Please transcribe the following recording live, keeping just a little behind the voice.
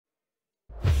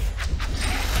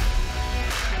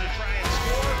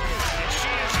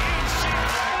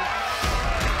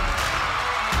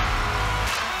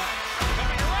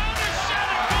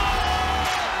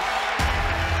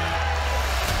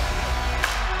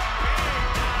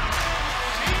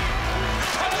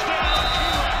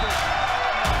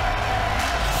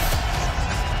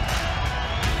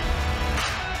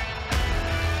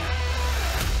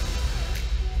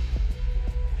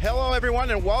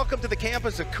everyone, and welcome to the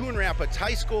campus of Coon Rapids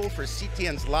High School for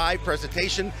CTN's live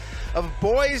presentation of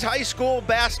boys high school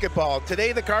basketball.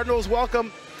 Today, the Cardinals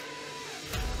welcome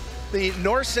the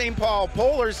North St. Paul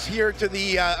Polars here to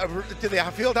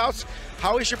the field house.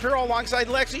 Howie Shapiro alongside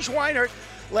Lexi Schweinert.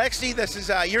 Lexi, this is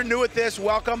you're new at this.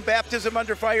 Welcome. Baptism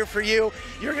under fire for you.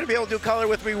 You're going to be able to do color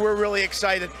with me. We're really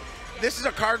excited. This is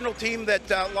a Cardinal team that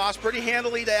lost pretty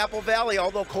handily to Apple Valley,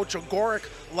 although Coach Ogorick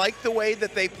liked the way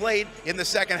that they played in the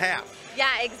second half. Yeah,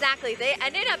 exactly. They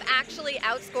ended up actually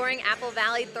outscoring Apple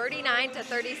Valley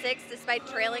 39-36 despite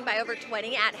trailing by over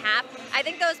 20 at half. I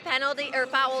think those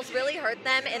fouls really hurt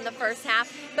them in the first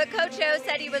half, but Coach O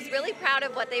said he was really proud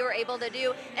of what they were able to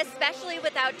do, especially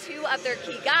without two of their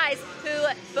key guys, who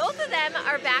both of them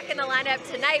are back in the lineup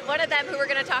tonight, one of them who we're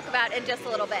going to talk about in just a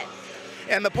little bit.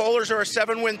 And the Polars are a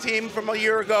 7-win team from a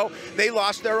year ago. They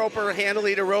lost their opener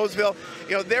handily to Roseville.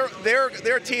 You know,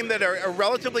 they're a team that are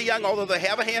relatively young, although they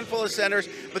have a handful of centers,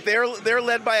 but they're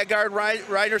led by a guard,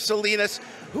 Ryder Salinas,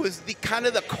 who is kind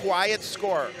of the quiet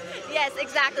scorer. Yes,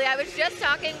 exactly. I was just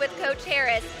talking with Coach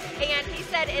Harris, and he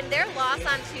said in their loss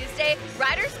on Tuesday,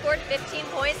 Ryder scored 15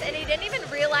 points, and he didn't even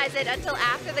realize it until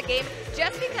after the game,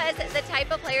 just because the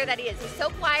type of player that he is. He's so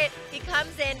quiet, he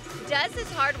comes in, does his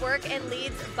hard work, and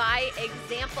leads by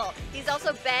example. He's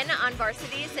also been on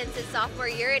varsity since his sophomore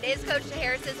year. It is Coach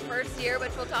Harris's first year,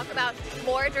 which we'll talk about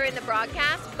more during the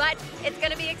broadcast, but it's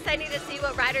going to be exciting to see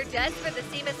what Ryder does for the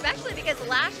team, especially because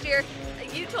last year,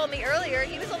 you told me earlier,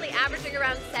 he was only averaging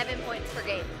around 7 points per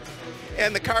game.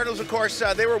 And the Cardinals, of course,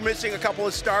 they were missing a couple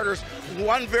of starters.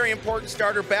 One very important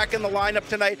starter back in the lineup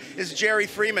tonight is Jerry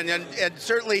Freeman, and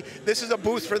certainly this is a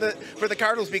boost for the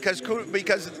Cardinals because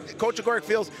Coach Ogorick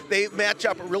feels they match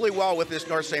up really well with this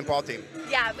North St. Paul team.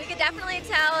 Yeah, we could definitely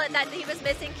tell that he was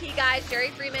missing key guys, Jerry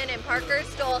Freeman and Parker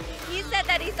Stoll. He said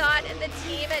that he thought the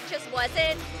team just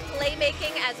wasn't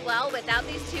playmaking as well without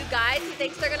these two guys. He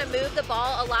thinks they're going to move the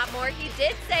ball a lot more. He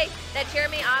did say that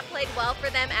Jeremy Ott played well for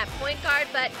them at point guard,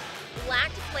 but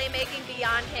lacked playmaking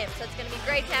beyond him. So it's going to be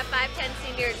great to have 5'10"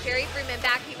 senior Jerry Freeman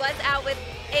back. He was out with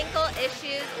ankle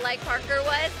issues like Parker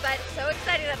was, but so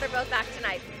excited that they're both back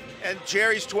tonight. And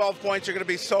Jerry's 12 points are going to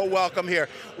be so welcome here.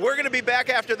 We're going to be back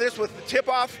after this with the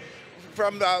tip-off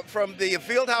from the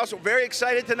field house. We're very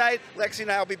excited tonight. Lexi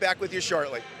and I will be back with you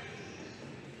shortly.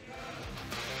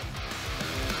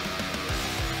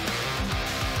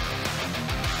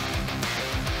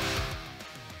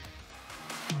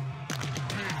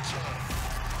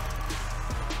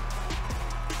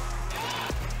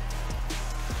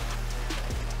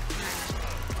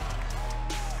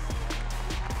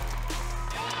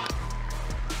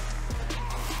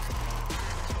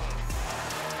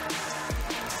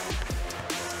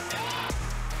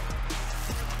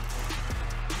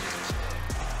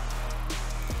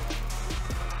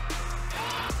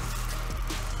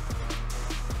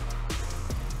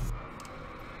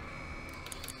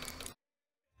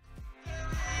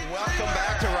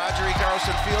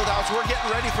 We're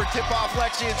getting ready for tip-off,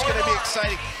 Lexi. It's going to be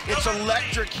exciting. It's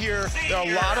electric here. There are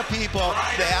a lot of people.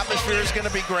 The atmosphere is going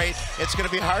to be great. It's going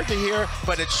to be hard to hear,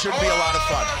 but it should be a lot of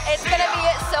fun. It's going to be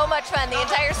so much fun. The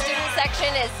entire student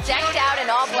section is decked out in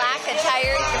all black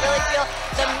attire. You can really feel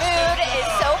the mood is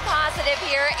so positive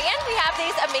here, and we have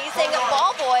these amazing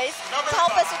ball boys to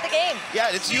help us with the game.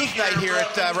 Yeah, it's youth night here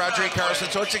at Roger A. Carlson,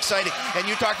 so it's exciting. And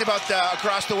you talked about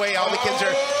across the way, all the kids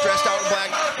are dressed out in black.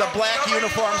 The black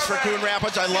uniforms for Coon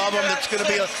Rapids, I love them. It's going to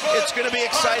be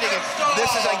exciting. And this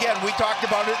is, again, we talked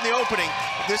about it in the opening.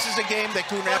 This is a game that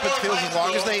Coon Rapids feels as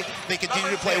long as they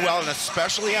continue to play well, and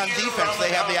especially on defense,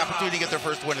 they have the opportunity to get their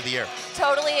first win of the year.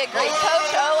 Totally agree.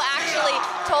 Coach O actually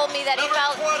told me that he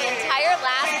felt the entire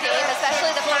last game,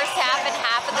 especially the first half and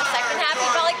half of the second half, he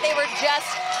felt like they were just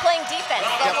playing defense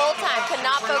the whole time, could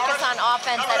not focus on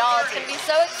offense at all. It's going to be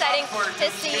so exciting to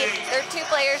see their two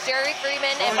players, Jerry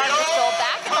Freeman and Parker Stoll,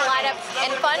 back in the lineup.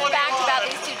 And fun fact about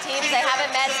these two teams, they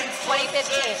haven't met since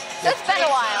 2015. So it's been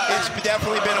a while. It's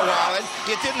definitely been a while. And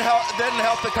it didn't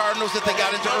help the Cardinals that they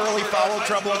got into early foul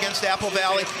trouble against Apple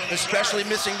Valley, especially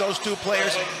missing those two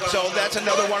players. So that's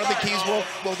another one of the keys we'll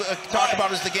talk about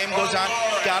as the game goes on.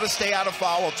 Got to stay out of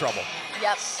foul trouble.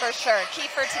 Yep, for sure. Key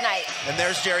for tonight. And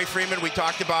there's Jerry Freeman. We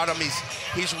talked about him.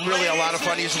 He's really a lot of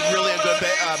fun. He's really a good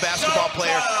basketball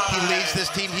player. He leads this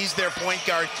team. He's their point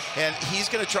guard, and he's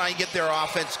going to try and get their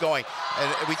offense going. And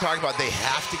we talked about they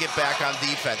have to get back on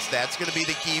defense. That's going to be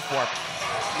the key for them.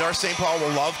 North St. Paul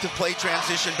will love to play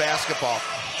transition basketball.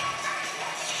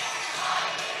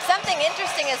 Something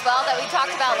interesting as well that we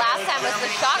talked about last time was the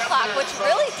shot clock, which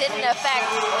really didn't affect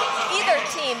either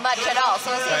team much at all.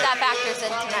 So we'll see if that factors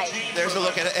in tonight. There's a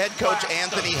look at head coach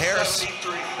Anthony Harris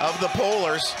of the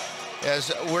Polars.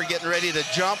 as we're getting ready to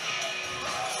jump.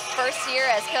 First year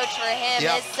as coach for him.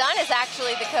 Yep. His son is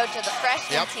actually the coach of the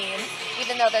freshman team.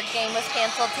 Even though their game was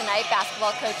canceled tonight,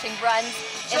 basketball coaching runs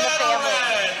in the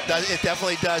family. It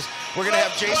definitely does. We're going to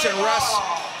have Jason Russ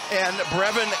and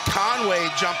Brevin Conway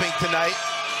jumping tonight.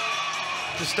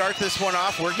 To start this one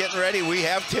off, we're getting ready. We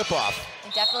have tip-off.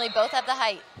 Definitely both have the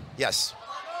height. Yes.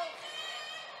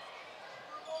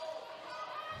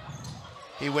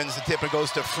 He wins the tip and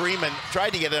goes to Freeman.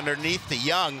 Tried to get underneath to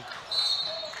Young.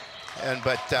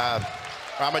 But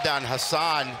Ramadan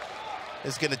Hassan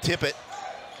is going to tip it.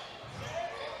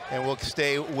 And we'll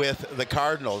stay with the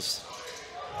Cardinals.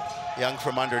 Young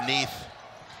from underneath.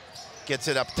 Gets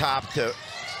it up top to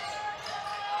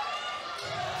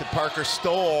Parker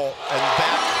Stoll, and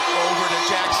back over to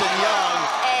Jackson Young.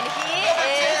 And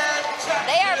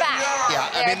they are back.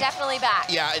 Yeah, They're definitely back.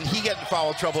 Yeah, and he got in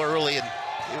foul trouble early, and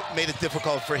it made it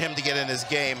difficult for him to get in his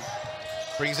game.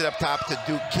 Brings it up top to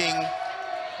Duke King.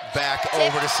 Back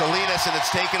over to Salinas, and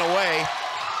it's taken away.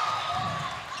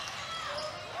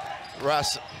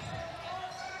 Russ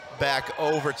back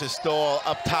over to Stoll,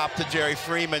 up top to Jerry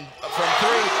Freeman from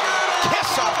three.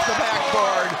 Kiss off the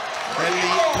backboard. And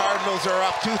the Cardinals are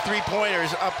up 2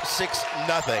 3-pointers, up 6-0.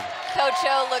 Coach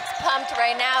O looks pumped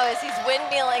right now as he's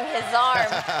windmilling his arm,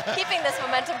 keeping this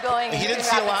momentum going. He didn't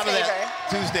see a lot of that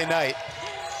Tuesday night.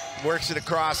 Works it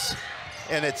across,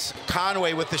 and it's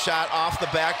Conway with the shot off the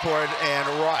backboard, and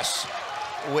Russ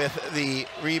with the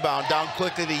rebound. Down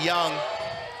quickly to Young.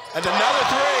 And another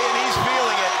three, and he's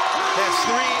feeling it. That's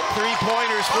 3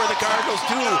 3-pointers for the Cardinals,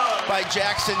 2 by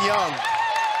Jackson Young.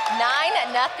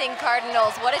 9-0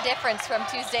 Cardinals. What a difference from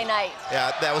Tuesday night.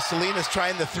 Yeah, that was Salinas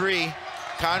trying the three.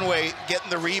 Conway getting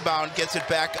the rebound, gets it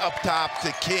back up top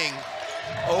to King.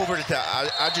 Over to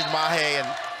Ajid Mahe, and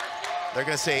they're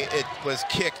going to say it was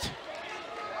kicked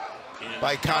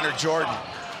by Connor Jordan.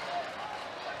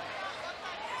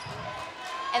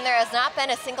 And there has not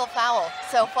been a single foul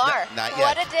so far. Not yet.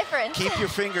 What a difference. Keep your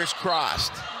fingers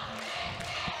crossed.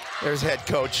 There's head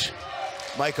coach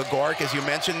Michael Gork, as you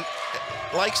mentioned.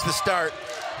 Likes the start.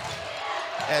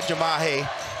 Ajamahe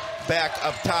back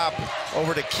up top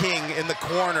over to King in the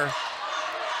corner.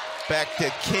 Back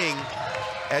to King.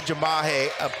 Ajamahe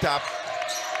up top.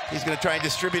 He's going to try and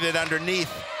distribute it underneath.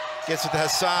 Gets it to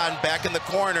Hassan back in the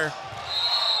corner.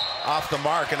 Off the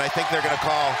mark, and I think they're going to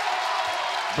call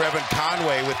Brevin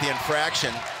Conway with the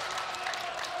infraction.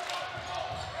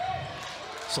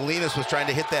 Salinas was trying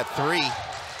to hit that three.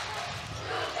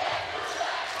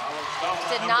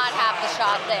 Did not have the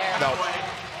shot there. No.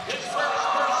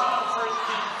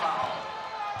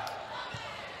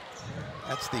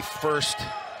 That's the first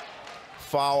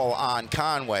foul on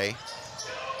Conway.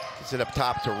 Gets it up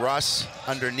top to Russ,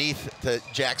 underneath to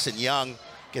Jackson Young.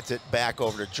 Gets it back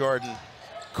over to Jordan.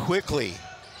 Quickly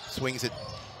swings it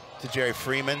to Jerry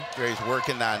Freeman. Jerry's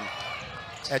working on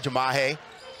Ajamahe.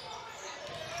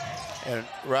 And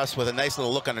Russ with a nice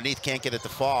little look underneath, can't get it to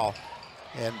fall.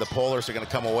 And the Polars are going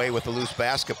to come away with the loose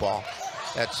basketball.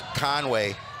 That's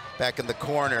Conway back in the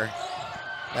corner.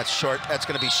 That's short. That's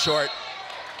going to be short.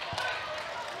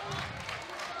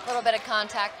 A little bit of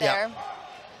contact there. Yep.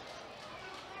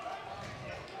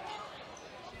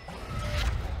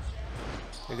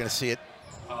 You're going to see it.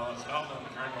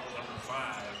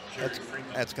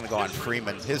 That's going to go on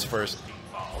Freeman, his first.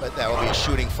 But that will be a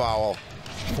shooting foul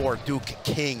for Duke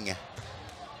King.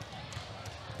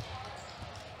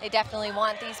 They definitely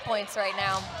want these points right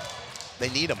now. They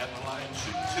need them. At the line,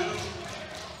 shoot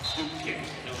 2. Duke King,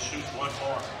 he'll shoot 1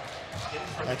 more.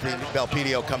 Anthony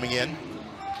Belpedio coming in.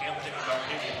 Anthony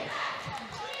Belpedio.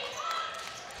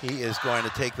 He is going to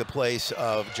take the place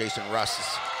of Jason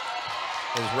Russ.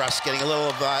 Is Russ getting a little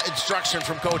of instruction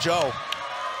from Coach O.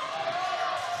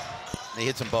 And he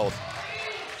hits them both.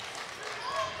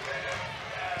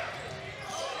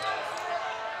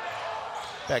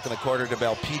 Back in the quarter to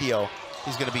Belpedio.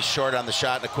 He's going to be short on the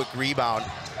shot, and a quick rebound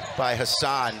by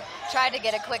Hassan. Tried to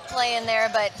get a quick play in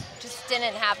there, but just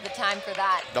didn't have the time for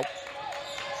that. Nope.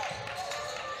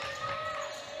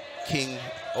 King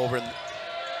over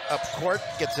up court,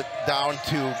 gets it down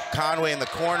to Conway in the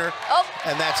corner. Oh.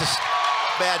 And that's a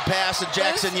bad pass, and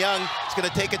Jackson Young is going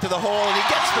to take it to the hole, and he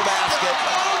gets the basket.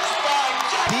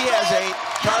 He has 8.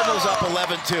 Cardinals up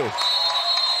 11-2.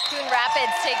 Coon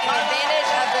Rapids taking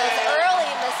advantage of those early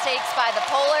mistakes by the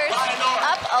Polars,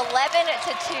 up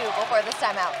 11-2 before this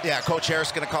timeout. Yeah, Coach Harris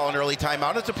is going to call an early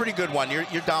timeout. It's a pretty good one. You're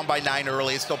down by 9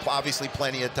 early. It's still obviously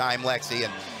plenty of time, Lexi,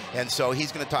 and And so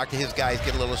he's going to talk to his guys,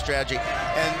 get a little strategy.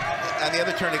 And on the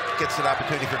other turn, it gets an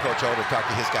opportunity for Coach O to talk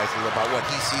to his guys a little about what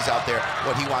he sees out there,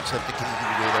 what he wants them to continue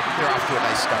to do. They're off to a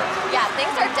nice start. Yeah,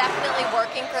 things are definitely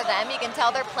working for them. You can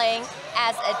tell they're playing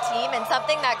as a team, and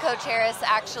something that Coach Harris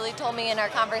actually told me in our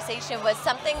conversation was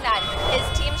something that his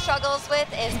team struggles with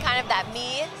is kind of that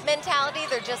me mentality.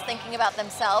 They're just thinking about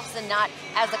themselves and not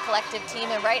as a collective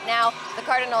team. And right now, the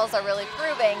Cardinals are really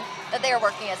proving that they are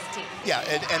working as a team. Yeah,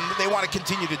 and they want to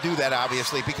continue to do that,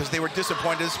 obviously, because they were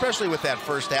disappointed, especially with that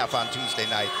first half on Tuesday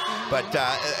night. But,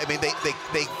 I mean,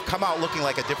 they come out looking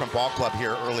like a different ball club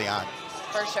here early on.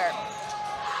 For sure.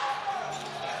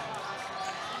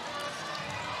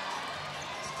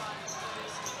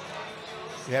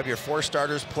 You have your 4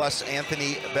 starters plus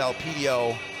Anthony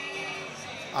Belpedio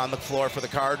on the floor for the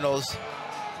Cardinals.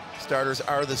 Starters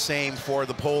are the same for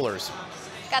the Polars.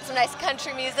 Got some nice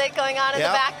country music going on in the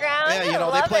background. Yeah, you know,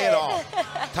 Love they play it all. it.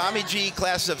 Tommy G,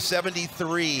 class of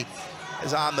 '73,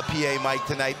 is on the PA mic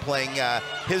tonight playing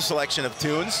his selection of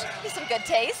tunes. Some good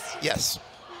taste. Yes,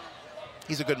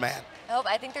 he's a good man.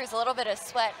 I think there's a little bit of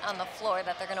sweat on the floor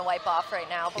that they're going to wipe off right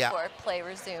now before play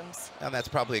resumes. And that's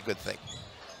probably a good thing.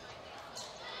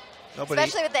 Nobody,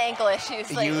 especially with the ankle issues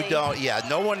lately. You don't,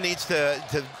 no one needs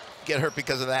to get hurt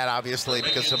because of that, obviously,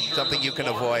 because of something you can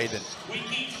avoid. And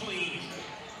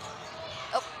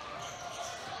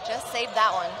just saved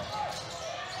that one.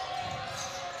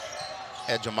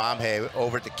 Ejimamhe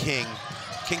over to King.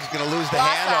 King's going to lose the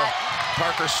handle.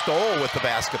 Parker Stoll with the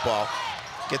basketball.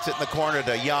 Gets it in the corner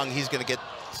to Young. He's going to get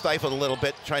stifled a little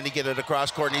bit, trying to get it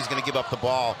across court, and he's going to give up the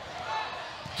ball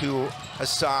to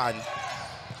Hassan.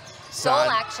 Stoll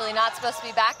actually not supposed to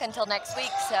be back until next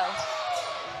week, so.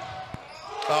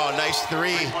 Oh, nice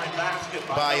 3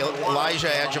 by Elijah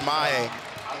Ejimamhe.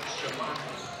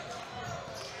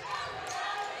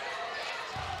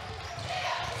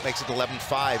 Makes it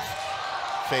 11-5,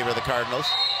 favor of the Cardinals.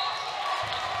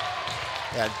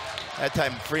 And that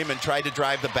time Freeman tried to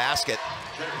drive the basket,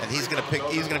 and he's going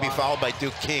to be fouled by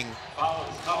Duke King.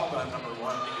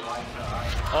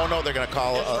 Oh no, they're going to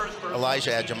call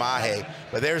Elijah Ejimamhe,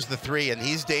 but there's the 3, and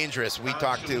he's dangerous. We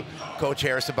talked to Coach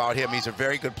Harris about him. He's a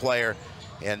very good player,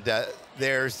 and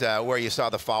there's where you saw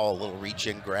the foul, a little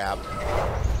reach-in grab.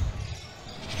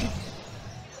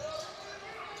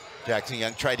 Jackson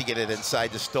Young tried to get it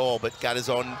inside to Stoll, but got his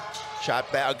own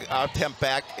shot back, attempt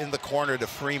back in the corner to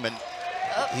Freeman.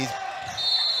 He's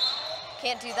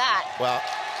can't do that. Well,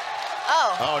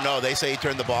 oh no, they say he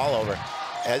turned the ball over.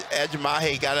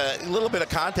 Ejimamhe got a little bit of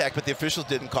contact, but the officials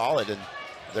didn't call it, and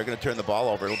they're going to turn the ball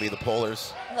over. It'll be the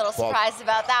Polars. A little surprised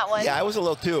about that one. Yeah, I was a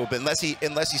little too, but unless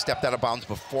he stepped out of bounds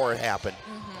before it happened.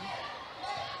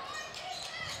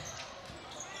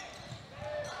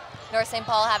 North St.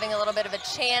 Paul having a little bit of a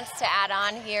chance to add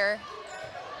on here.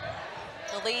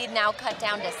 The lead now cut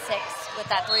down to 6 with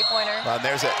that 3-pointer. Well,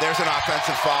 there's an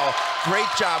offensive foul. Great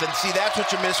job, and see, that's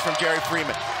what you miss from Jerry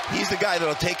Freeman. He's the guy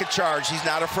that'll take a charge. He's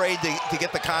not afraid to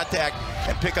get the contact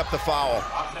and pick up the foul.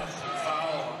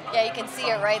 Yeah, you can see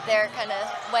it right there, kind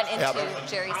of went into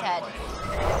Jerry's head.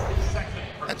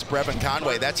 That's Brevin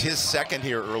Conway. That's his second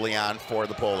here early on for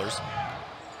the Polars.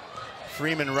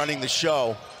 Freeman running the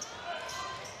show.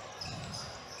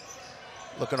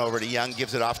 Looking over to Young,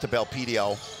 gives it off to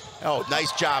Belpedio. Oh,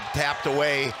 nice job, tapped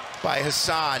away by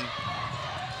Hassan.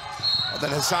 And then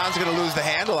Hassan's going to lose the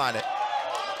handle on it.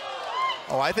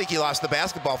 Oh, I think he lost the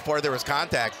basketball before there was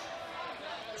contact.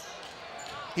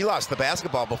 He lost the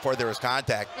basketball before there was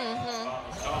contact.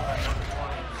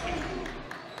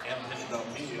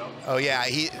 Oh, yeah,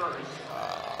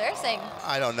 they're saying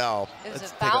I don't know. It was a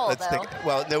foul, though.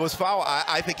 Well, there was foul.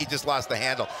 I think he just lost the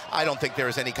handle. I don't think there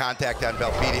was any contact on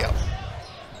Belpedio.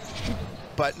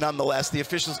 But nonetheless, the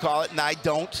officials call it, and I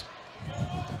don't.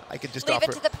 I could just leave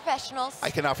it to the professionals. I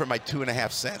can offer my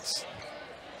 2.5 cents.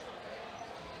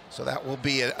 So that will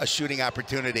be a shooting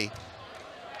opportunity.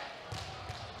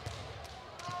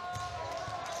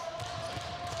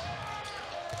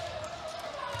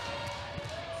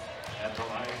 And the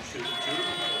Lions shoot 2, 1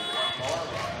 more.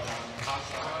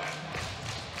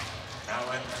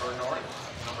 Now in for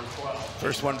North, number 12.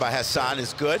 First one by Hassan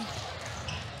is good.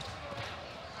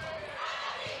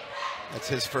 That's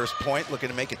his first point, looking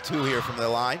to make it 2 here from the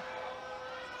line.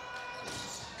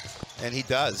 And he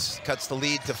does, cuts the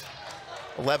lead to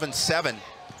 11-7.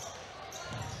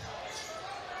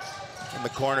 In the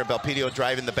corner, Belpedio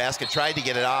driving the basket, tried to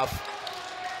get it off.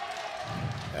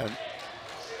 And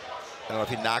I don't know if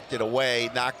he knocked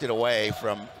it away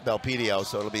from Belpedio,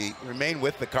 so it'll remain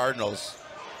with the Cardinals.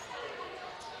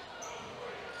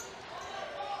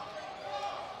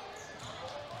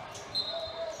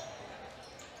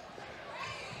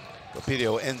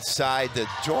 Belpedio inside to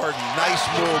Jordan.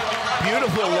 Nice move.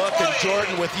 Beautiful look, and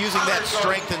Jordan, with using that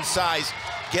strength and size,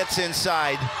 gets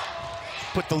inside,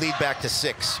 put the lead back to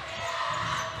 6.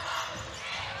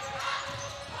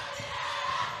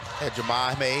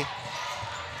 Ejimame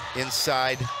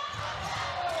inside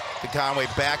to Conway,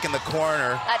 back in the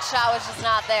corner. That shot was just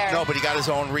not there. No, but he got his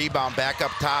own rebound back up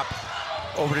top.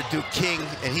 Over to Duke King,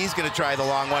 and he's going to try the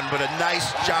long one, but a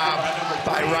nice job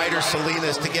by Ryder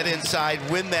Salinas to get inside,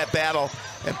 win that battle,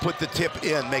 and put the tip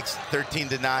in. Makes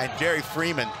 13-9. Jerry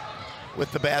Freeman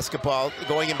with the basketball,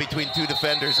 going in between 2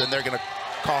 defenders, and they're going to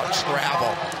call it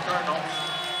travel.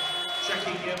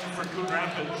 Checking in for Coon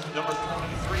Rapids, number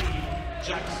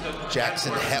 23,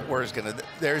 Jackson Hetwer is going to,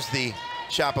 there's the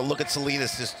shot, but look at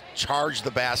Salinas just charge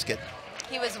the basket.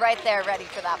 He was right there ready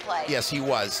for that play. Yes, he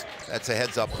was. That's a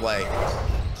heads-up play.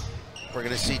 We're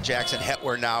going to see Jackson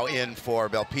Hetwer now in for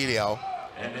Belpedio,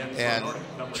 and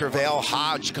Tre'vell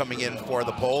Hodge coming in for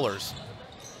the Polars.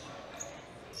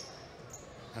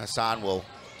 Hassan will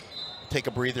take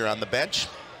a breather on the bench.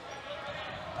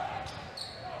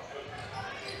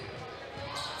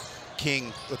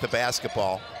 King with the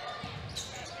basketball.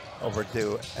 Over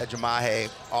to Ejimame,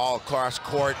 all across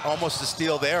court. Almost a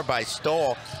steal there by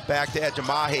Stoll. Back to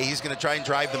Ejimame. He's going to try and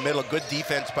drive the middle. Good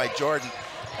defense by Jordan.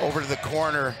 Over to the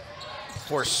corner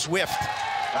for Swift.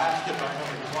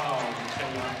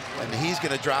 And he's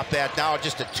going to drop that now.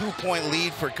 Just a 2-point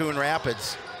lead for Coon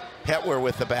Rapids. Hetwer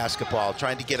with the basketball,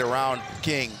 trying to get around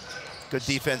King. Good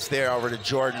defense there. Over to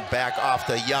Jordan, back off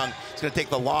to Young. He's going to take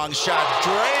the long shot,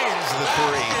 drains the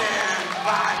 3.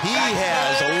 He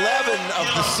has 11 of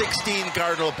the 16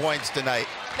 Cardinal points tonight.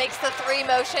 Makes the 3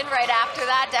 motion right after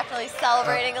that, definitely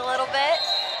celebrating a little bit.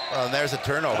 Well, and there's a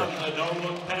turnover. And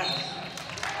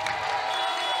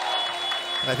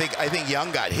I think Young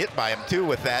got hit by him too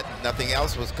with that. Nothing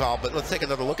else was called, but let's take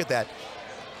another look at that.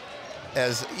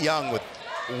 As Young with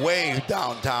way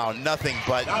downtown, nothing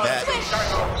but that.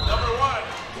 Number 1,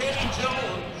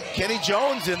 Kenny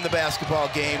Jones in the basketball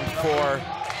game for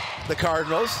the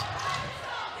Cardinals.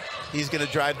 He's going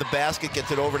to drive the basket,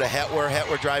 gets it over to Hetwer.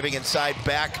 Hetwer driving inside,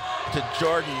 back to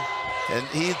Jordan. And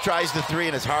he tries the 3,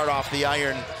 and it's hard off the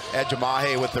iron.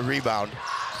 Ejimame with the rebound.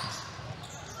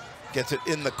 Gets it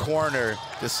in the corner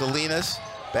to Salinas.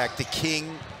 Back to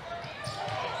King.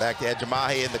 Back to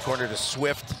Ejimame in the corner to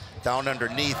Swift. Down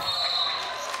underneath.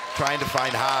 Trying to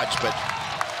find Hodge, but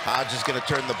Hodge is going to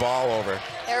turn the ball over.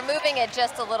 They were moving it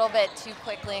just a little bit too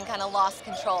quickly and kind of lost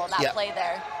control of that play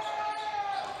there.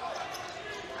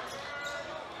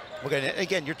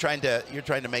 Again, you're trying to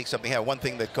make something happen. One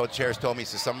thing that Coach Harris told me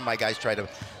is that some of my guys try to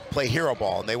play hero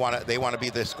ball, and they want to be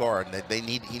the scorer, and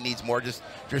he needs more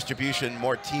distribution,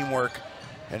 more teamwork,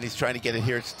 and he's trying to get it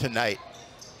here tonight.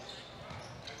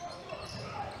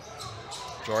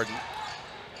 Jordan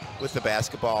with the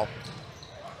basketball,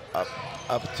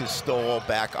 up to Stoll,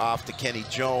 back off to Kenny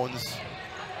Jones.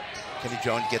 Kenny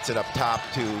Jones gets it up top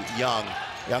to Young.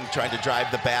 Young trying to drive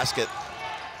the basket.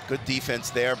 Good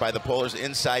defense there by the Polars,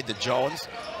 inside to Jones,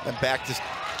 then back to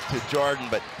Jordan,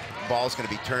 but the ball's going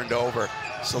to be turned over.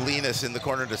 Salinas in the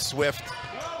corner to Swift.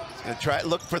 He's going to try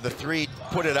look for the 3,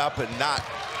 put it up, and not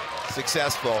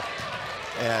successful.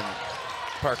 And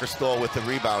Parker Stoll with the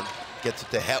rebound, gets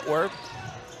it to Hetwer.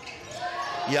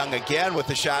 Young again with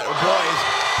the shot. Oh, boys,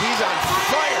 he's on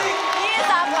fire. He is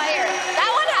on fire.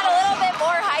 That one had a little bit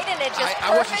more height, and it just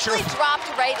perfectly dropped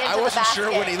right into the basket. I wasn't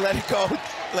sure when he let it go,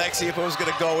 Lexi, if it was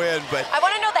going to go in, but I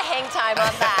want to know the hang time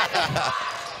on that.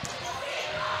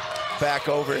 Back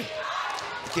over,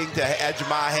 King to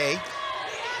Ejimame.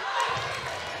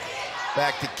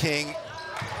 Back to King.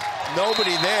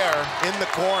 Nobody there in the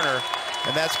corner,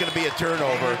 and that's going to be a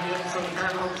turnover.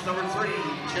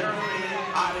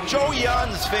 Joe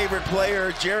Young's favorite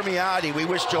player, Jeremy Adi. We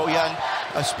wish Joe Young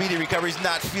a speedy recovery. He's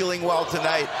not feeling well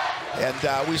tonight, and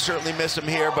we certainly miss him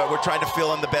here, but we're trying to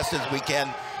fill in the best as we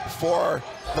can for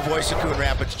the voice of Coon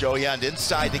Rapids, Joe Young.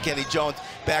 Inside to Kenny Jones,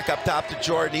 back up top to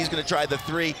Jordan. He's going to try the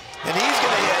 3, and he's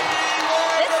going to hit.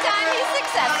 This time he's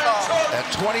successful. At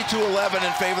 22-11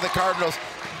 in favor of the Cardinals.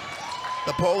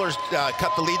 The Polars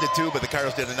cut the lead to 2, but the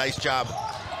Cardinals did a nice job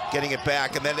getting it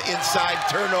back. And then inside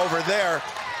turnover there.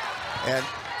 And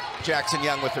Jackson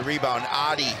Young with the rebound.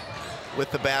 Adi with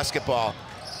the basketball.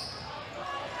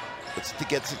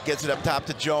 Gets it up top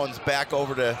to Jones. Back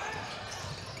over to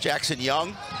Jackson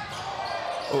Young.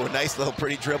 Oh, nice little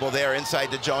pretty dribble there. Inside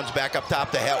to Jones, back up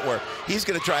top to Hetwer. He's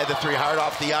going to try the 3 hard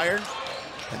off the iron.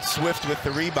 And Swift with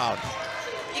the rebound.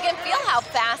 You can feel how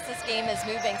fast this game is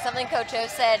moving. Something Coach O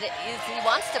said is he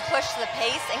wants to push the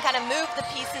pace and kind of move the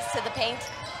pieces to the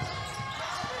paint.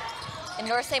 And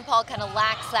North St. Paul kind of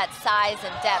lacks that size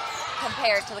and depth.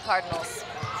 compared to the Cardinals.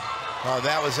 Oh,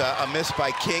 that was a miss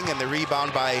by King and the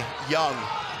rebound by Young.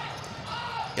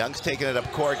 Young's taking it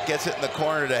up court, gets it in the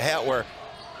corner to Hetwer.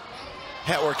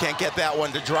 Hetwer can't get that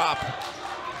one to drop.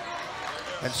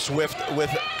 And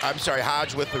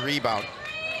Hodge with the rebound.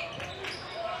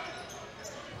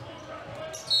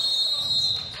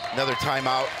 Another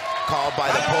timeout called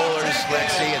by the Polars,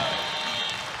 Lexi. And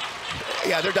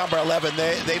yeah, they're down by 11.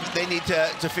 They need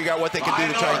to figure out what they can do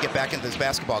to try and get back into this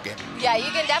basketball game. Yeah,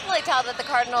 you can definitely tell that the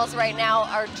Cardinals right now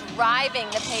are driving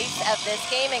the pace of this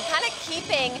game and kind of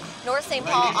keeping North St.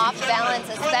 Paul off balance,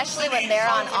 especially when they're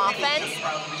on offense.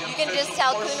 You can just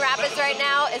tell Coon Rapids right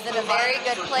now is in a very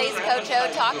good place. Coach O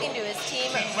talking to his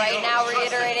team right now,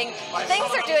 reiterating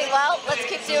things are doing well. Let's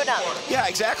keep doing them. Yeah,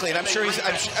 exactly. And I'm sure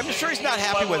he's not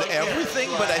happy with everything,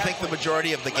 but I think the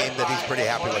majority of the game that he's pretty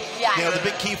happy with. Yeah. You know, the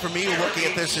big key for me looking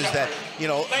at this is that, you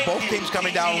know, both teams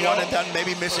coming down one and done,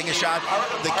 maybe missing a shot.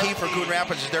 The key for Coon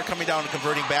Rapids is they're coming down and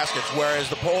converting baskets, whereas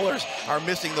the Polars are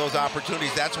missing those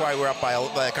opportunities. That's why we're up by,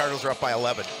 the Cardinals are up by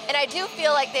 11. And I do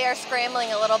feel like they are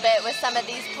scrambling a little bit with some of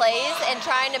these plays and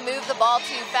trying to move the ball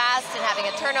too fast and having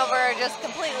a turnover or just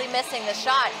completely missing the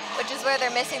shot, which is where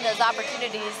they're missing those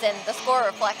opportunities, and the score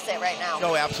reflects it right now.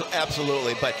 No,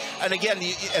 absolutely. But, and again,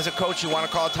 as a coach, you want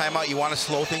to call a timeout, you want to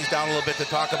slow things down a little bit to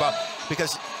talk about,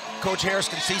 because Coach Harris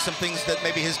can see some things that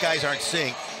maybe his guys aren't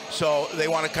seeing. So they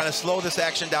want to kind of slow this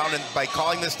action down, and by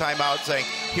calling this timeout, saying,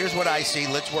 here's what I see,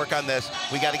 let's work on this.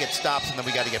 We got to get stops, and then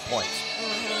we got to get points.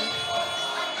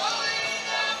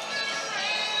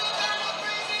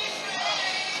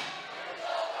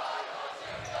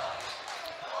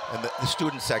 And the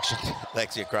student section,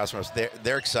 Lexi, across from us,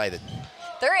 they're excited.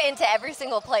 They're into every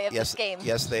single play of this game.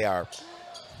 Yes, they are.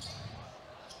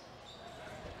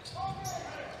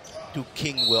 Duke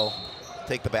King will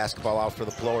take the basketball out for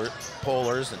the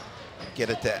Polars and get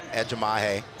it to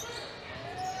Ejamahe.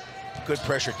 Good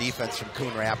pressure defense from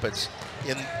Coon Rapids.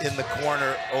 In the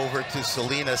corner over to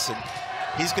Salinas, and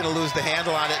he's going to lose the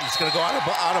handle on it, and it's going to go out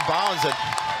of bounds. And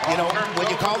you know, when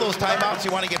you call those timeouts,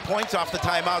 you want to get points off the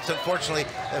timeouts. Unfortunately,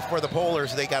 for the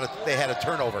Polars, they had a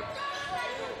turnover.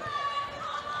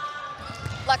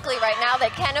 Luckily, right now they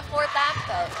can afford that,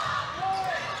 but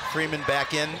Freeman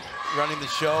back in, running the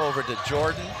show over to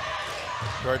Jordan.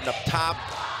 Jordan up top,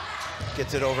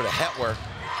 gets it over to Hetwer.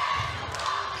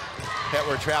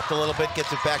 Hetwer trapped a little bit,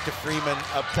 gets it back to Freeman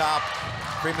up top.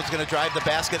 Freeman's going to drive the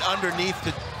basket underneath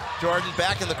to Jordan,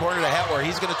 back in the corner to Hetwer.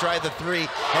 He's going to try the three,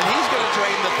 and he's going to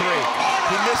drain the three.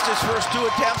 He missed his first 2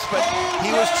 attempts, but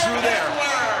he was true there.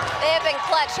 They have been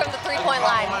clutch from the three-point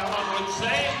line.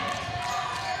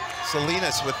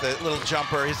 Salinas with the little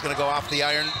jumper. He's going to go off the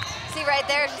iron. See right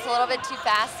there, just a little bit too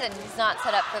fast, and he's not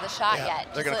set up for the shot yet.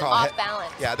 They're going to call off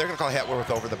balance. Yeah, they're going to call Hetwer with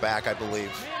over the back, I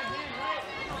believe.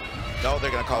 No,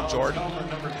 they're going to call Jordan.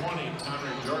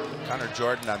 Connor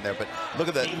Jordan on there, but look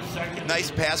at the nice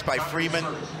pass by Freeman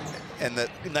and the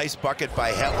nice bucket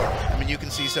by Hetwer. I mean, you can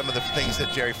see some of the things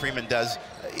that Jerry Freeman does,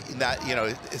 not, you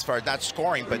know, as far as not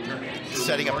scoring, but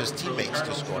setting up his teammates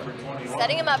to score.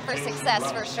 Setting him up for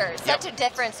success for sure. Such a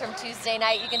difference from Tuesday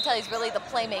night. You can tell he's really the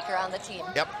playmaker on the team.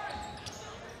 Yep.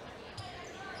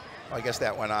 Well, I guess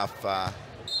that went off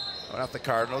the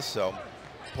Cardinals, so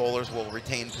Polars will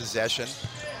retain possession,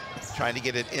 trying to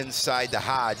get it inside to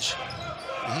Hodge.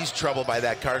 He's troubled by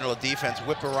that Cardinal defense.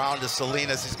 Whip around to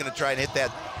Salinas. He's going to try and hit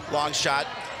that long shot.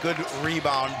 Good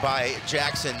rebound by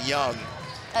Jackson Young.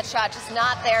 That shot just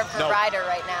not there for Ryder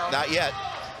right now. Not yet.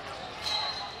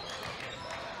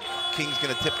 King's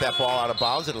going to tip that ball out of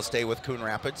bounds. It'll stay with Coon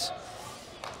Rapids.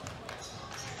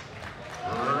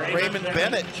 Raymond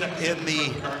Bennett in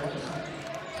the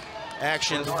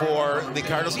action for the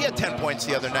Cardinals. He had 10 points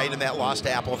the other night in that loss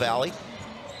to Apple Valley.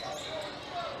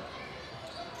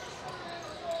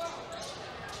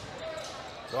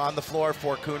 So on the floor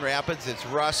for Coon Rapids, it's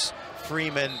Russ,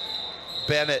 Freeman,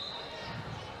 Bennett,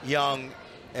 Young,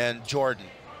 and Jordan.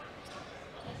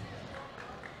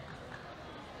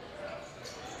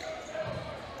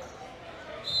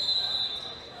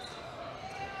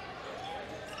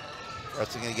 Russ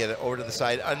is going to get it over to the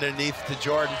side underneath to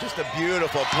Jordan. Just a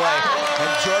beautiful play.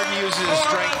 And Jordan uses his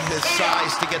strength, his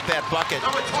size to get that bucket.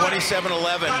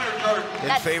 27-11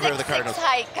 in favor of the Cardinals. That 6'6"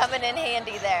 height coming in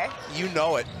handy there. You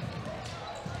know it.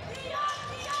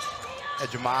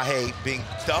 Ejamahe being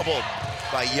doubled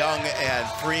by Young and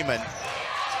Freeman.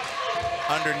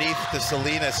 Underneath to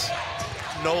Salinas.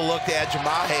 No look to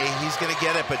Ejamahe. He's going to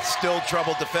get it, but still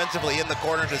trouble defensively in the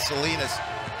corner to Salinas.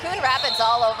 Coon Rapids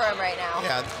all over him right now.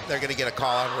 Yeah, they're going to get a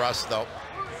call on Russ, though.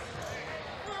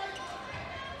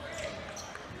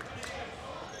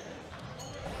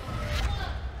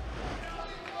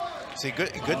 See,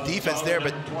 good defense there,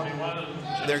 but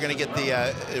they're going to get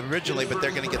the originally, but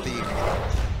they're going to get the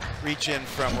reach in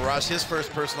from Russ. His first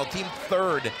personal, team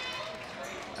third.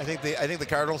 I think the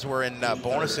Cardinals were in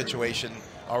bonus situation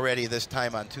already this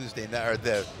time on Tuesday, or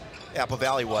the Apple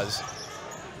Valley was.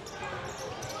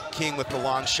 King with the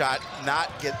long shot,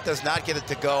 does not get it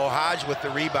to go. Hodge with the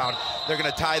rebound. They're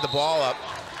going to tie the ball up.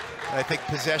 And I think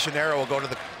possession arrow will go to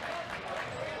the,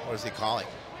 what is he calling?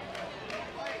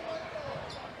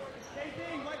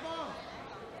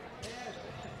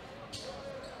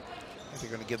 I think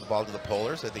they're going to give the ball to the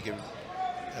Polars. I think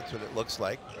that's what it looks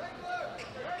like.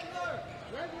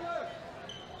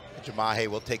 Jamahe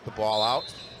will take the ball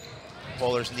out.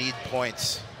 Polars need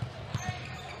points.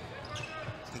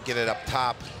 He can get it up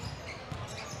top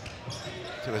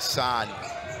to Hassan.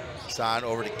 Hassan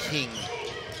over to King.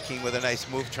 King with a nice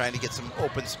move, trying to get some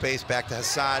open space back to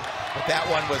Hassan. But that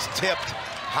one was tipped.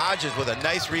 Hodges with a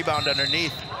nice rebound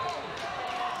underneath.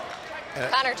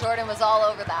 Connor Jordan was all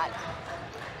over that.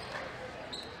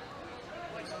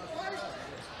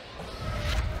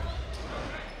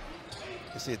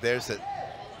 You see, there's it.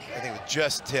 I think it was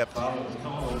just tipped.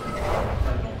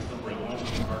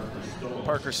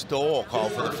 Parker Stoll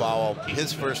called for the foul.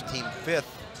 His first, team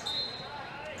fifth.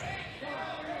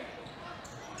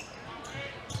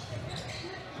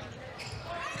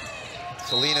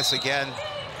 Salinas again.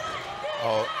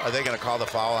 Oh, are they going to call the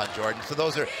foul on Jordan? So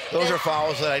those are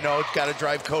fouls that I know got to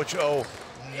drive Coach O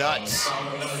nuts.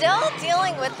 Still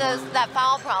dealing with that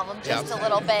foul problem just a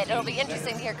little bit. It'll be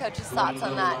interesting to hear Coach's thoughts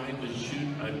on that. You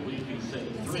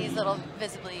can see he's a little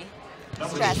visibly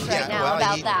stressed right now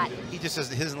about that. He just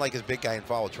doesn't like his big guy in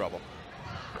foul trouble.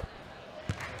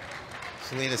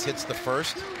 Salinas hits the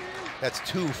first. That's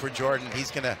 2 for Jordan.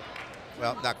 He's going to,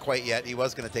 well, not quite yet. He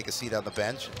was going to take a seat on the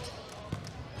bench.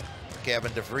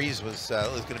 Gavin DeVries was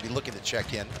going to be looking to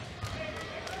check in.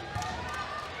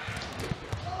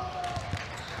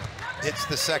 Hits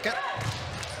the second.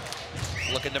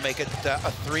 Looking to make it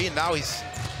a 3, and now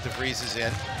DeVries is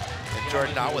in. And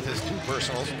Jordan out with his 2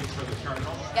 personals.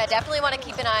 Yeah, definitely want to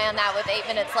keep an eye on that with 8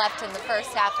 minutes left in the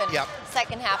first half and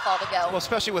second half all to go. Well,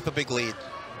 especially with a big lead.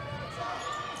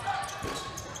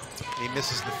 He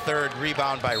misses the third,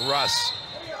 rebound by Russ.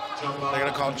 They're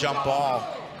going to call jump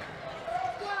ball.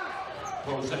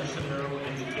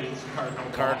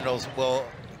 Cardinals will,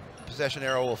 possession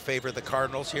arrow will favor the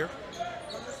Cardinals here.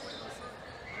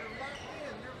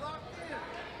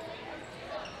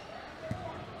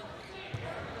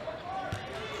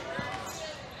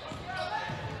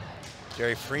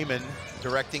 Jerry Freeman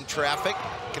directing traffic,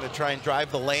 going to try and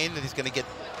drive the lane, and he's going to get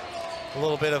a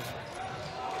little bit of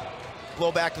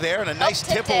blowback there, and a nice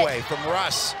tip away from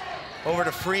Russ over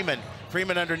to Freeman.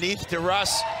 Freeman underneath to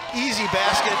Russ. Easy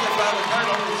basket.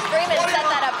 Freeman set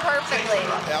that up perfectly.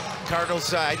 Yep.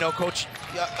 Cardinals, I know Coach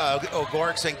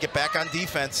O'Gorick saying get back on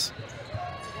defense.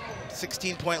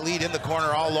 16-point lead in the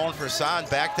corner, all alone for Hassan.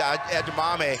 Back to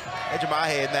Ejimame,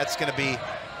 and that's going to be,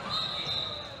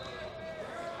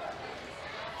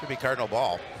 should be Cardinal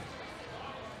ball.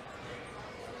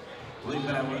 I believe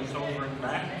that was over and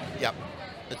back. Yep,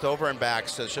 it's over and back,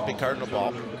 so it should be Cardinal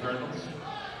ball.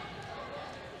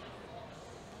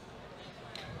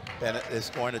 Bennett is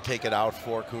going to take it out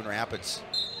for Coon Rapids.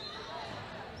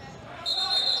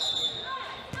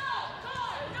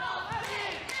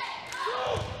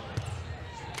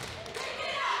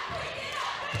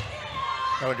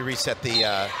 Going to reset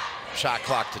the shot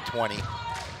clock to 20. And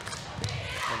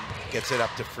gets it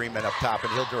up to Freeman up top,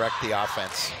 and he'll direct the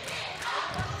offense.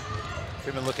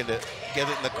 Freeman looking to get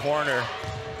it in the corner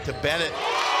to Bennett.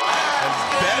 And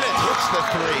Bennett hits the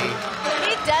 3.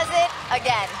 He does it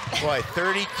again. Boy,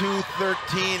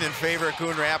 32-13 in favor of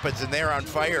Coon Rapids, and they're on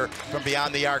fire from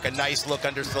beyond the arc. A nice look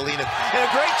under Salinas. And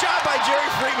a great job by Jerry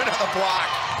Freeman on the block.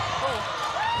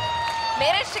 Ooh.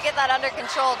 Managed to get that under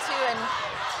control, too, and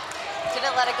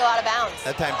didn't let it go out of bounds.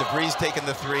 That time, DeVries taking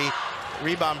the 3.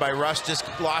 Rebound by Russ, just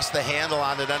lost the handle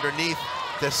on it underneath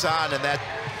Desan, and that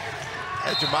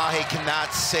Jamahe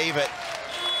cannot save it,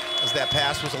 as that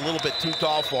pass was a little bit too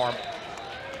tall for him.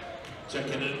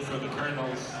 Checking in for the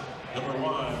Cardinals, number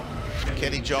 1.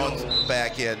 Kenny Jones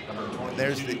back in. And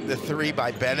there's the 3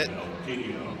 by Bennett.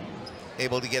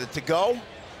 Able to get it to go.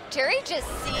 Jerry just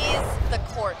sees the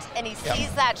court, and he sees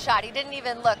that shot. He didn't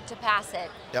even look to pass it.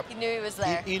 Yep. He knew he was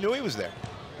there. He knew he was there.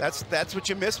 That's what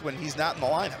you miss when he's not in the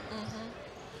lineup.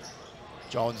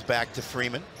 Jones back to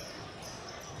Freeman.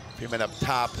 Freeman up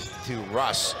top to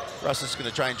Russ. Russ is going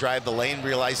to try and drive the lane,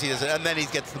 realize he doesn't, and then he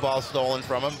gets the ball stolen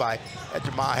from him by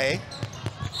Ejimame.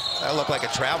 That looked like a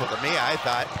travel to me, I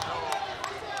thought.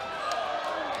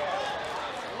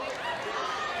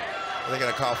 They're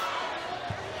going to call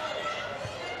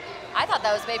I thought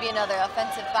that was maybe another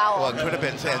offensive foul. Well, it could have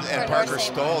been, and Parker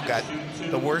Stoll got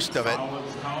the worst of it.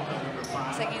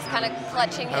 Looks like he's kind of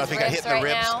clutching his ribs hitting the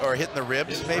ribs or hitting the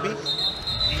ribs, maybe.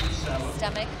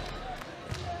 Stomach.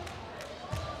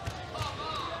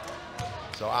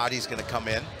 So Adi's going to come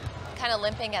in. Kind of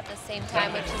limping at the same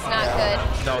time, which is not good.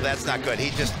 No, that's not good.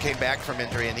 He just came back from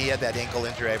injury, and he had that ankle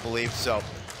injury, I believe. So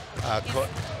he's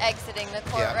exiting the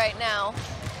court right now.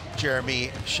 Jeremy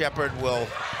Shepard will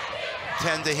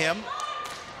tend to him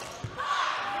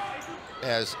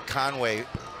as Conway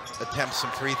attempts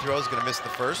some free throws, going to miss the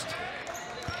first.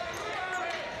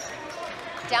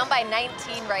 Down by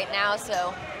 19 right now,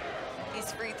 so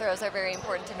these free throws are very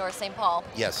important to North St. Paul.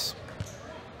 Yes.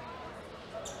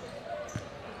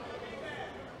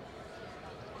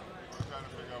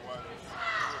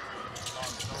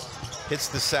 Hits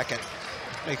the second,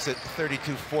 makes it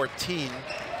 32-14.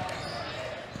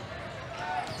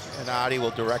 And Adi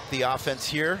will direct the offense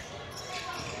here.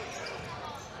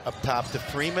 Up top to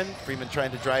Freeman. Freeman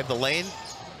trying to drive the lane.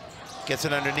 Gets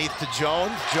it underneath to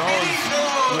Jones. Jones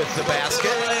with the basket.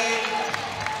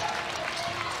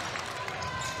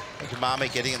 Jamame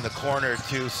getting in the corner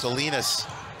to Salinas.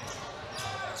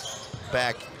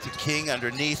 Back to King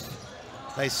underneath.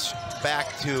 Nice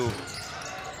back to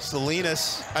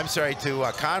Salinas. I'm sorry,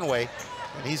 to Conway.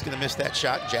 And he's going to miss that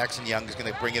shot. Jackson Young is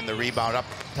going to bring in the rebound up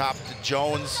top to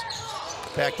Jones.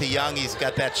 Back to Young. He's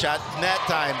got that shot. And that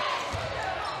time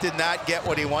did not get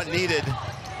what he needed. A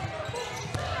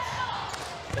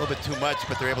little bit too much,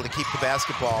 but they're able to keep the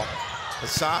basketball.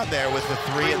 Hassan there with the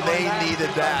three, and they needed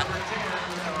that.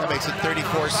 That makes it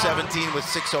 34-17 with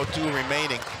 6:02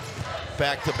 remaining.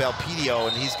 Back to Belpedio,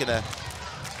 and he's going to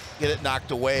get it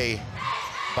knocked away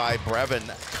by Brevin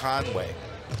Conway.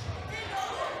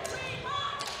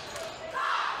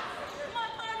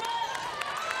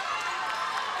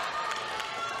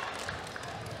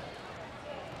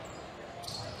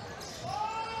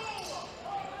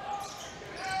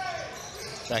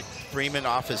 Back Freeman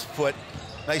off his foot.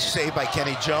 Nice save by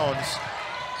Kenny Jones,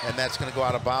 and that's going to go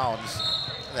out of bounds.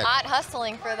 Not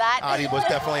hustling for that. Adi was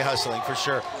definitely hustling for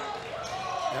sure.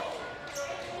 Yep.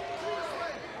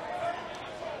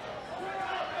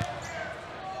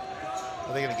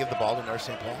 Are they going to give the ball to North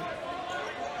St. Paul?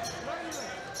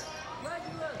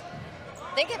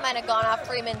 I think it might have gone off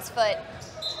Freeman's foot.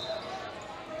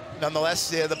 Nonetheless,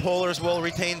 the Polars will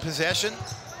retain possession.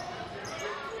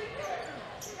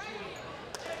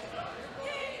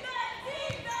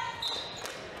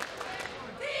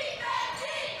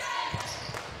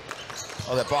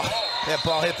 Oh, that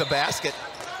ball hit the basket,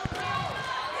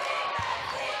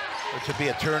 which would be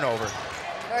a turnover.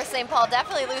 North St. Paul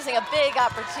definitely losing a big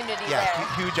opportunity there.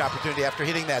 Yeah, huge opportunity after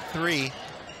hitting that three.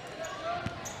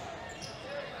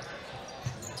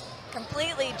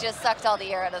 Completely just sucked all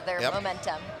the air out of their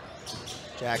momentum.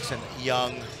 Jackson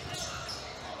Young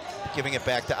giving it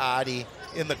back to Adi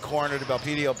in the corner to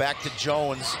Belpedio, back to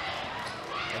Jones.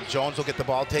 And Jones will get the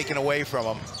ball taken away from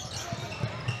him.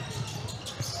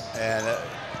 And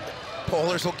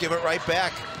Polars will give it right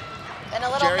back. And a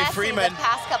little Jerry messy Freeman, the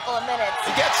past couple of minutes.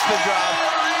 He gets the drop.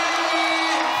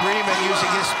 Freeman using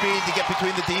his speed to get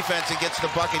between the defense and gets the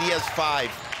bucket. He has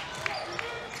 5.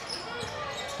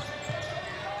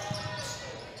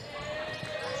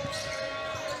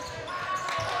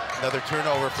 Another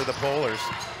turnover for the Polars.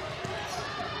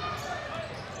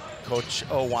 Coach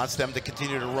O wants them to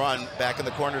continue to run. Back in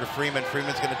the corner to Freeman.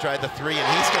 Freeman's going to try the three, and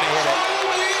he's going to hit it.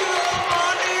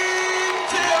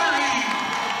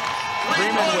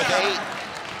 Freeman with 8.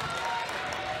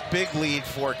 Big lead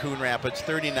for Coon Rapids,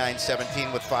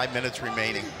 39-17 with 5 minutes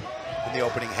remaining in the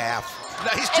opening half.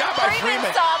 Nice job by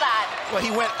Freeman. Saw that. Well,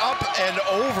 he went up and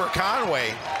over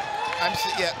Conway.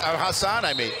 Hassan,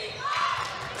 I mean.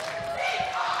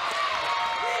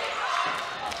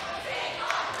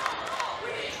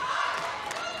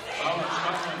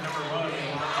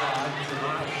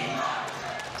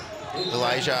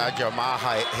 Elijah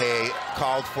Ajamahe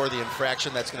called for the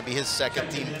infraction. That's going to be his second,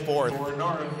 team 4th.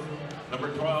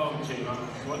 Number 12, Javon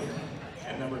Swift.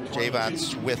 And number 22, Javon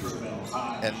Swift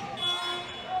and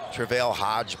Trevail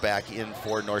Hodge back in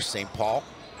for North St. Paul.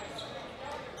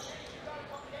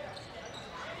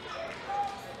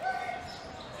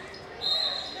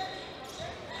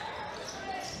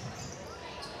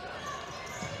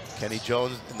 Kenny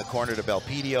Jones in the corner to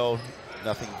Belpedio.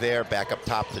 Nothing there. Back up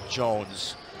top to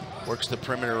Jones. Works the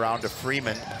perimeter around to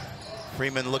Freeman.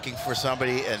 Freeman looking for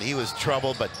somebody, and he was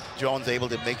troubled, but Jones able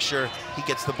to make sure he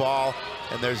gets the ball.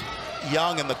 And there's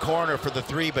Young in the corner for the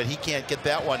three, but he can't get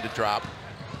that one to drop.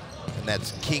 And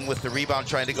that's King with the rebound,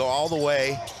 trying to go all the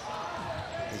way.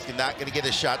 He's not going to get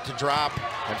his shot to drop,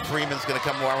 And Freeman's going to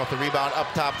come warm with the rebound up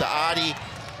top to Adi.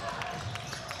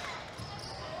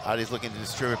 Adi's looking to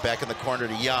distribute back in the corner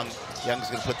to Young. Young's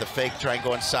going to put the fake, try and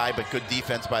go inside, but good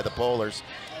defense by the Polars.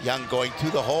 Young going to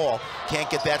the hole. Can't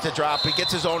get that to drop. He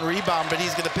gets his own rebound, but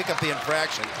he's going to pick up the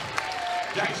infraction.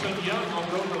 Jackson Young will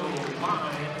go to the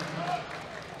line.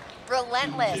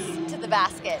 Relentless to the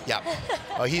basket. Yeah.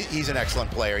 Oh, he's an excellent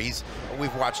player.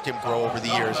 We've watched him grow over the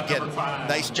years. Again,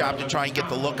 nice job to try and get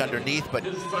the look underneath, but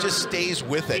just stays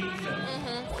with it.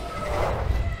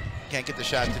 Can't get the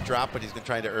shot to drop, but he's going to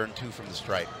try to earn 2 from the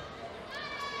stripe.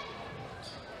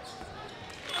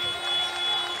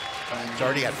 He's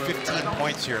already got 15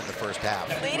 points here in the first half.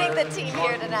 Leading the team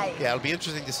here tonight. Yeah, it'll be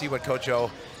interesting to see what Coach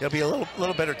O. It'll be a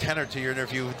little better tenor to your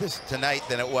interview tonight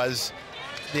than it was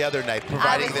the other night,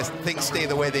 providing this things stay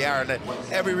the way they are, and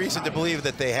every reason to believe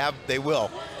that they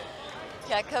will.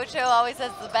 Yeah, Coach O always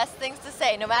has the best things to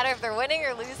say, no matter if they're winning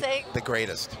or losing. The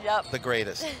greatest. Yep. The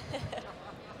greatest.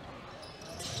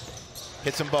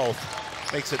 Hits them both.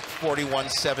 Makes it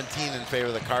 41-17 in favor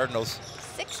of the Cardinals.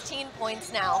 16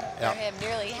 points now Yep. for him.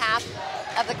 Nearly half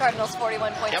of the Cardinals'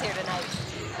 41 points here tonight.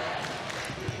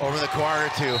 Over the corner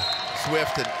to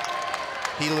Swift, and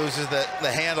he loses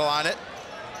the handle on it.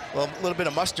 Well, a little bit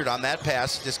of mustard on that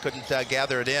pass, just couldn't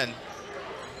gather it in.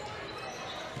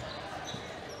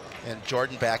 And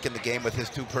Jordan back in the game with his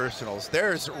 2 personals.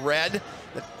 There's Red,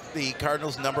 the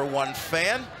Cardinals' #1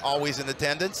 fan, always in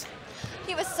attendance.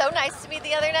 He was so nice to me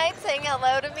the other night, saying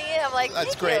hello to me. I'm like,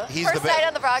 that's thank great. you. He's First the best. night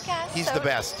on the broadcast. He's so, the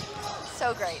best.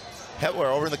 So great. Hetwer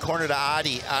over in the corner to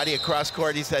Adi. Adi across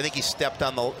court. I think he stepped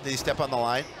on the. Did he step on the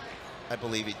line? I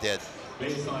believe he did.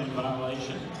 Baseline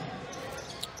violation.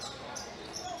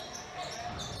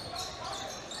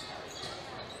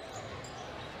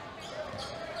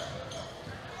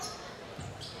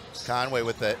 Conway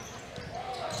with the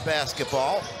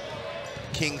basketball.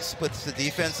 King splits the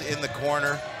defense in the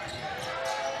corner.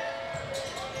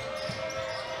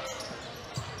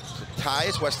 So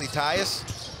Tyus, Wesley Tyus.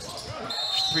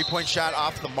 3-point shot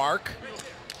off the mark.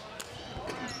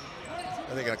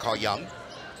 Are they going to call Young?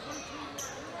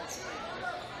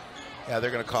 Yeah,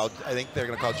 they're going to call. I think they're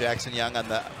going to call Jackson Young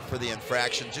for the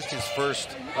infraction. Just his first.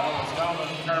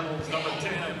 Cardinals number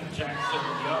 10, Jackson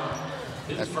Young.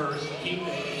 His first.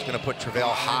 He's going to put Travell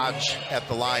Hodge at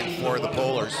the line for the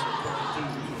Polars.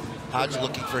 Hodge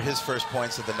looking for his first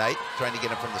points of the night, trying to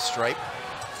get him from the stripe.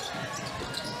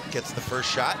 Gets the first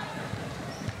shot.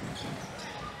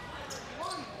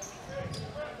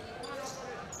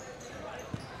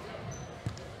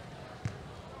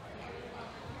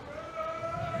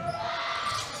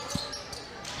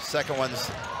 Second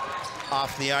one's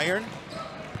off the iron.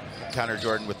 Connor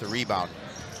Jordan with the rebound.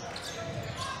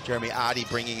 Jeremy Adi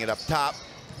bringing it up top.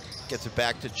 Gets it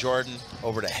back to Jordan,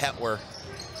 over to Hetwer.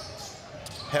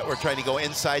 Hetwer trying to go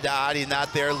inside to Adi,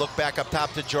 not there. Look back up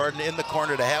top to Jordan, in the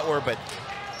corner to Hetwer, but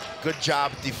good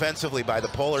job defensively by the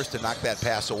Polars to knock that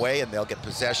pass away, and they'll get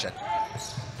possession.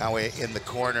 Conway in the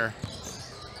corner,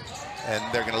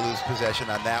 and they're going to lose possession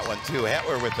on that one too.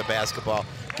 Hetwer with the basketball.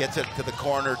 Gets it to the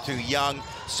corner to Young.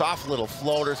 Soft little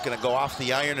floater, is going to go off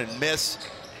the iron and miss.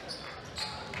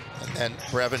 And then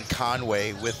Brevin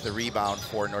Conway with the rebound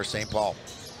for North St. Paul.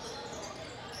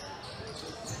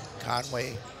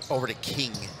 Conway over to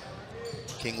King.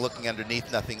 King looking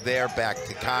underneath, nothing there. Back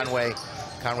to Conway.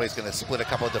 Conway's going to split a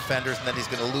couple of defenders, and then he's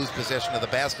going to lose possession of the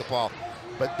basketball.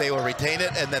 But they will retain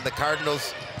it, and then the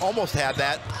Cardinals almost had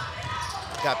that.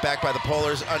 Got back by the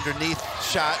Polars, underneath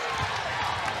shot.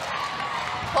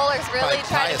 Polars really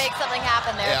trying to make something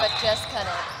happen there, but just couldn't.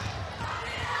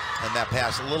 And that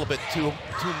pass a little bit too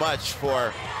much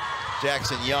for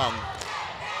Jackson Young.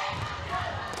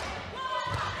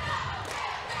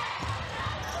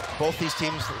 Both these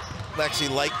teams, Lexi,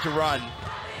 like to run.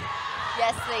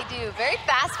 Yes, they do. Very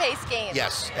fast-paced game.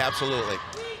 Yes, absolutely.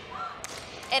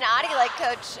 And Adi, like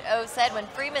Coach O said, when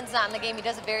Freeman's not in the game, he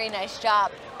does a very nice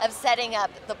job of setting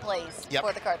up the plays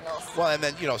for the Cardinals. Well, and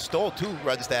then, you know, Stoll, too,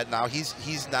 runs that now. He's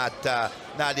not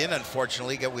in,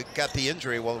 unfortunately. We got the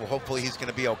injury. Well, hopefully he's going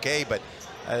to be okay, but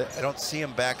I don't see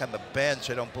him back on the bench,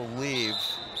 I don't believe.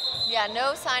 Yeah,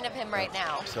 no sign of him right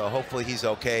now. So hopefully he's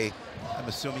okay. I'm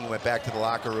assuming he went back to the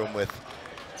locker room with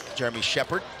Jeremy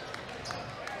Shepard.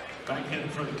 Back in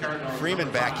for the Cardinals.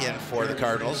 Freeman back in for the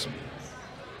Cardinals.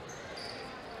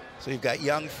 So you've got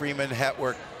Young, Freeman,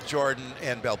 Hetwer, Jordan,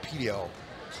 and Belpedio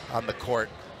on the court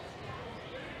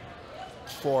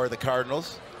for the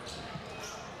Cardinals.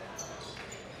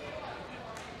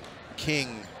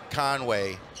 King,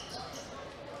 Conway,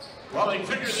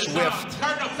 Swift,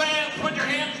 Cardinal fans, put your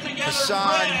hands together.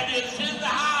 Hassan. Red is in the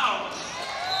house.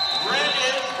 Red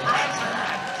is present.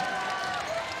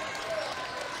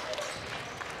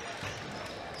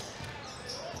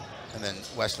 And then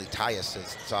Wesley Tyus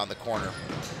is on the corner.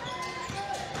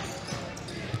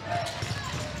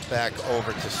 Back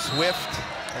over to Swift,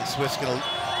 and Swift's gonna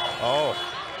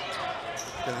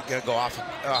go off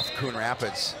Coon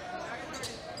Rapids.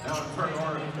 Now in front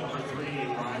of number 3,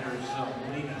 Riders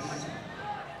Salinas.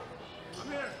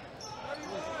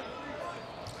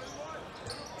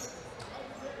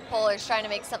 Polars trying to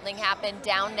make something happen,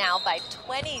 down now by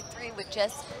 23 with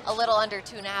just a little under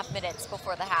 2.5 minutes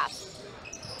before the half.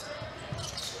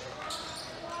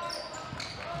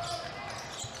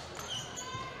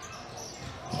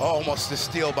 Oh, almost a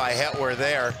steal by Hetwer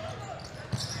there.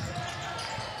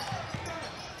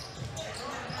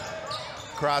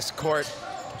 Cross court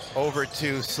over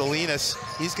to Salinas.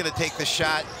 He's going to take the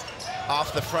shot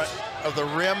off the front of the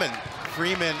rim, and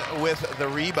Freeman with the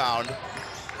rebound.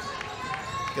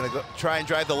 Going to go try and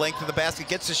drive the length of the basket.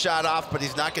 Gets the shot off, but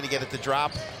he's not going to get it to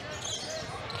drop.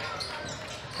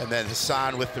 And then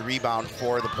Hassan with the rebound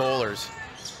for the Polars.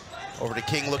 Over to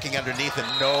King, looking underneath,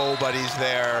 and nobody's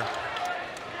there.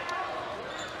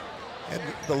 And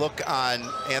the look on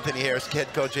Anthony Harris, head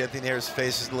coach Anthony Harris'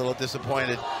 face is a little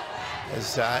disappointed,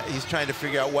 as he's trying to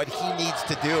figure out what he needs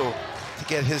to do to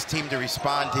get his team to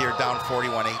respond here down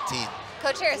 41-18.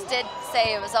 Coach Harris did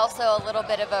say it was also a little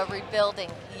bit of a rebuilding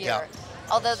year. Yeah.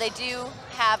 Although they do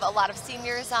have a lot of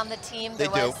seniors on the team, there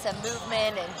They was some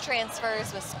movement and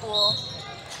transfers with school.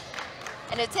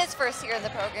 And it's his first year in the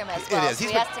program as well, It is. so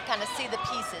he has to kind of see the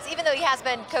pieces, even though he has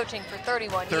been coaching for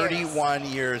 31 years. 31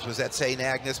 years, was at St.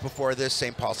 Agnes before this,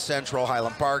 St. Paul Central,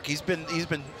 Highland Park. He's been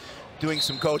doing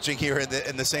some coaching here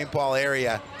in the St. Paul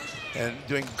area and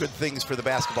doing good things for the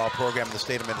basketball program in the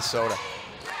state of Minnesota.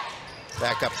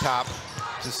 Back up top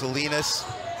to Salinas.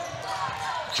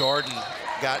 Jordan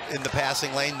got in the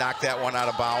passing lane, knocked that one out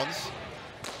of bounds.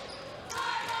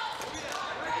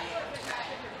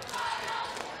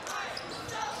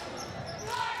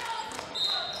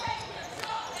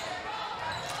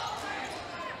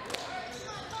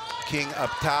 King up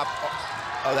top.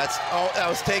 That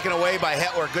was taken away by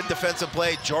Hetwer. Good defensive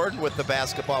play. Jordan with the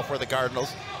basketball for the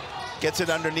Cardinals. Gets it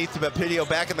underneath to Bepidio,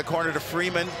 back in the corner to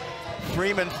Freeman.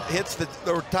 Freeman hits the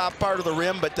top part of the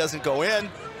rim but doesn't go in.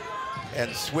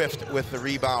 And Swift with the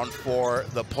rebound for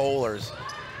the Polars.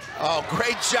 Oh,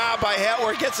 great job by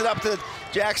Hetwer. Gets it up to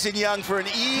Jackson Young for an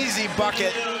easy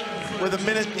bucket with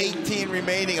 1:18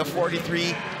 remaining, a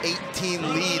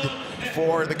 43-18 lead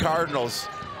for the Cardinals.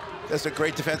 That's a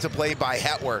great defensive play by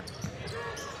Hetwer.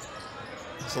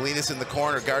 Salinas in the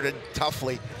corner, guarded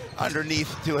toughly.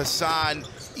 Underneath to Hassan,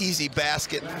 easy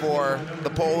basket for the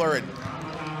Polar, and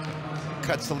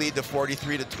cuts the lead to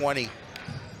 43-20.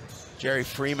 Jerry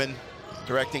Freeman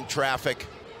directing traffic.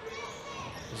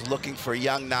 Was looking for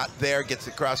Young, not there. Gets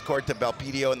across court to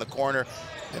Belpedio in the corner,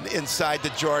 and inside to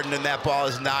Jordan, and that ball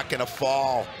is not gonna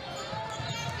fall.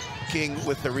 King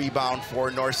with the rebound for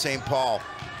North St. Paul.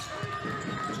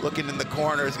 Looking in the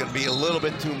corner is gonna be a little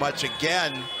bit too much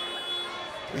again.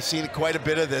 We've seen quite a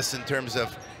bit of this in terms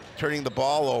of turning the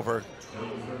ball over.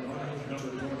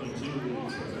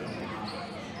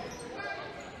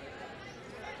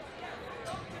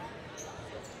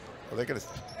 Well, they're gonna.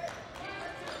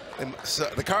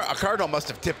 So a Cardinal must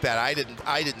have tipped that. I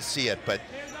didn't see it, but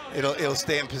it'll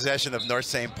stay in possession of North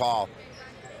St. Paul.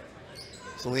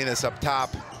 Salinas up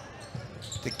top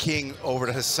to King, over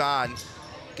to Hassan.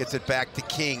 Gets it back to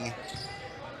King.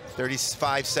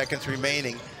 35 seconds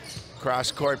remaining.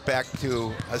 Cross court back to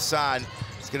Hassan.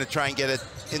 He's gonna try and get it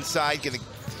inside, gonna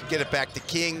get it back to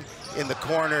King in the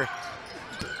corner.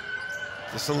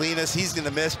 To Salinas, he's gonna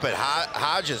miss, but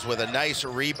Hodge with a nice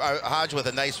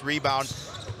rebound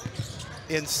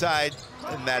inside,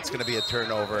 and that's gonna be a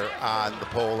turnover on the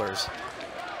Polars.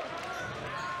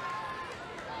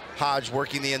 Hodge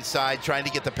working the inside, trying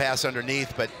to get the pass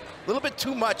underneath, but a little bit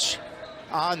too much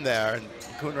on there. And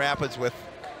Coon Rapids with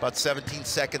about 17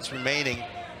 seconds remaining,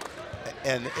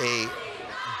 and a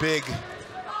big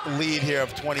lead here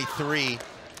of 23.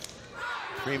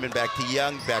 Freeman back to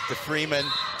Young, back to Freeman.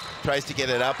 Tries to get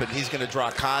it up, and he's going to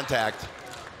draw contact.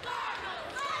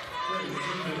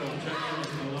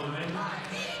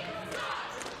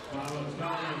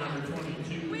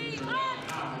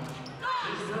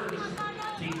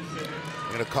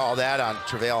 I'm going to call that on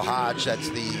Trevail Hodge. That's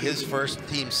his first,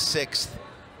 team 6th.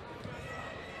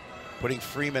 Putting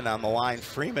Freeman on the line.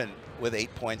 Freeman with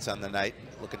 8 points on the night,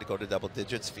 looking to go to double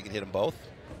digits if he can hit them both.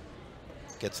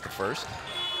 Gets the first.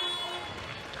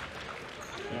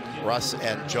 Russ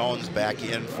and Jones back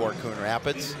in for Coon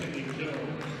Rapids.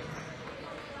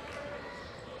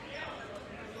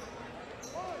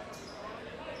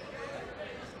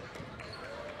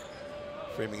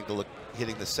 Freeman to look,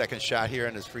 hitting the second shot here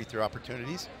in his free throw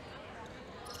opportunities.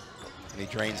 he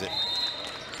drains it.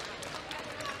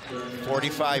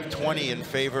 45-20 in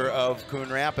favor of Coon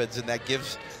Rapids, and that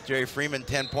gives Jerry Freeman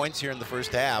 10 points here in the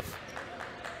first half.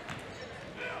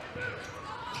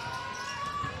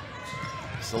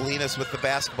 Salinas with the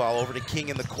basketball over to King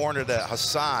in the corner to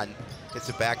Hassan. Gets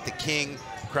it back to King,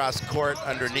 cross court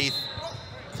underneath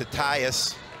to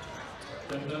Tyus.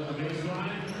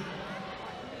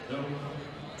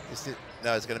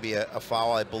 No, it's going to be a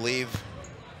foul, I believe.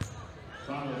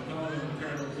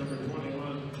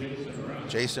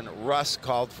 Jason Russ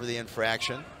called for the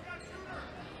infraction.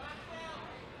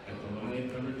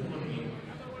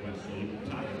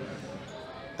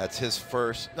 That's his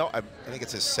first. No, I think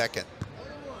it's his second.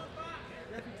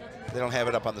 They don't have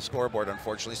it up on the scoreboard,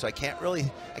 unfortunately, so I can't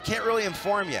really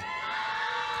inform you.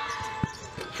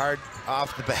 Hard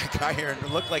off the back iron.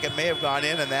 It looked like it may have gone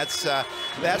in, and that's going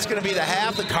to be the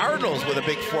half. The Cardinals with a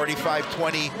big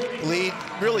 45-20 lead.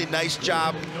 Really nice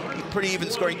job. Pretty even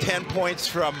scoring 10 points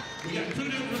from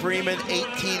Freeman,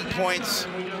 18 points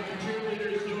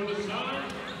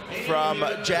from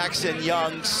Jackson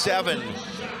Young, 7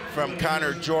 from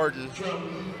Connor Jordan.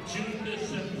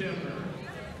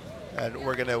 And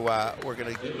we're gonna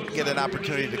get an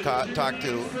opportunity to talk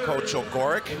to Coach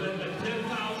O'Gorick.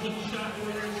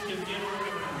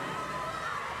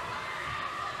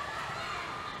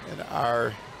 And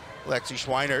our Lexi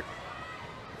Schweinert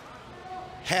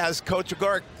has Coach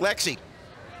O'Gorick. Lexi.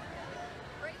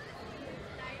 Way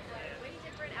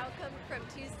different outcome from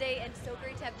Tuesday, and so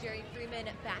great to have Jerry Freeman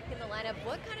back in the lineup.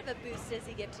 What kind of a boost does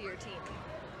he give to your team?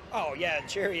 Oh yeah,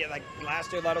 Jerry, like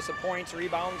last year led us with points,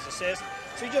 rebounds, assists.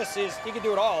 So he can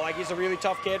do it all. Like, he's a really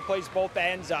tough kid, plays both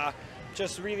ends,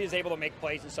 just really is able to make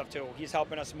plays and stuff too. He's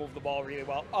helping us move the ball really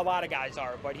well. A lot of guys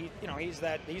are, but he's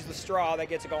the straw that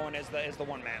gets it going as the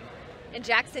one man. And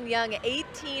Jackson Young,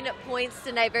 18 points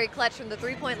tonight, very clutch from the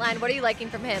three-point line. What are you liking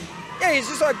from him? Yeah, he's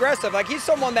just so aggressive. Like, he's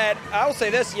someone that, I'll say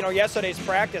this, yesterday's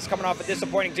practice, coming off a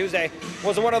disappointing Tuesday,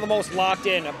 was one of the most locked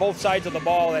in on both sides of the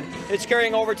ball, and it's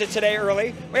carrying over to today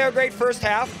early. We had a great first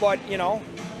half, but,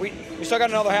 we still got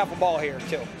another half of ball here,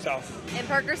 too, so. And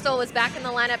Parker Stoll was back in the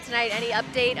lineup tonight. Any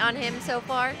update on him so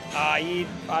far? I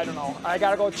don't know. I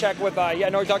got to go check with, I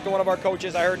know he talked to one of our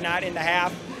coaches. I heard not in the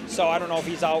half. So I don't know if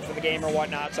he's out for the game or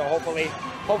whatnot. So hopefully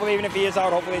even if he is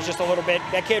out, hopefully it's just a little bit.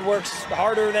 That kid works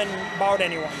harder than about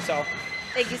anyone. So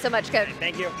thank you so much, Coach.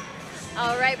 Thank you.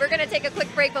 All right, we're going to take a quick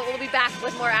break, but we'll be back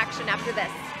with more action after this.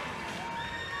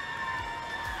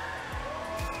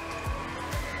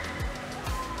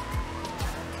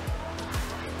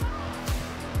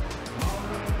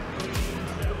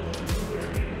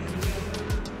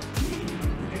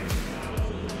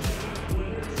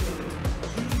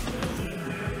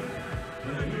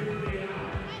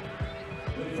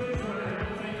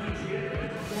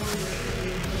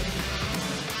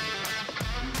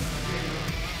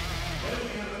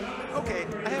 Okay,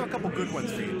 I have a couple good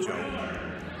ones for you, Joe.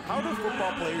 How do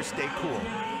football players stay cool?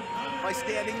 By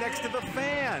standing next to the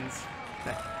fans.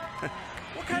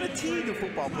 What kind of tea do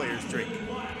football players drink?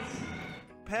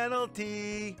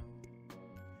 Penalty.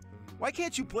 Why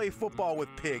can't you play football with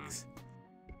pigs?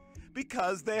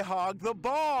 Because they hog the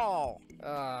ball.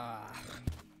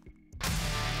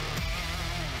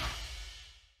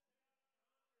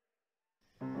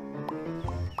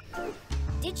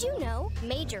 Did you know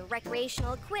major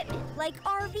recreational equipment like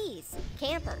RVs,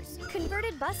 campers,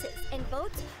 converted buses, and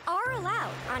boats are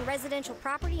allowed on residential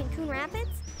property in Coon Rapids?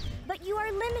 But you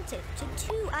are limited to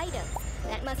 2 items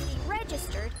that must be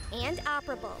registered and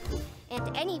operable.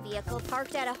 And any vehicle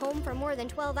parked at a home for more than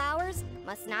 12 hours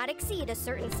must not exceed a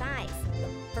certain size.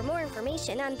 For more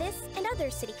information on this and other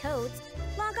city codes,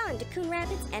 log on to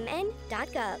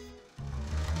coonrapidsmn.gov.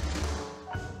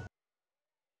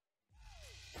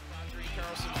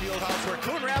 Fieldhouse, where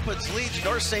Coon Rapids leads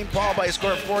North St. Paul by a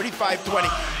score of 45-20.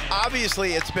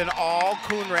 Obviously, it's been all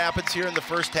Coon Rapids here in the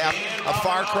first half. A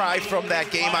far cry from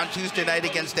that game on Tuesday night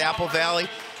against Apple Valley.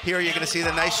 Here you're going to see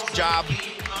the nice job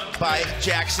by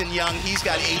Jackson Young. He's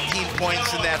got 18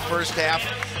 points in that first half.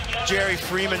 Jerry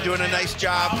Freeman doing a nice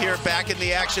job here, back in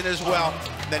the action as well.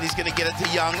 And then he's going to get it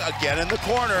to Young again in the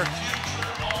corner.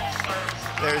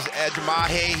 There's Ed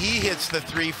Mahe. He hits the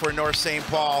 3 for North St.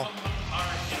 Paul.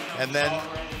 And then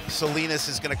Salinas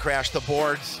is going to crash the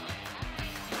boards.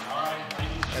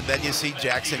 And then you see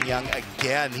Jackson Young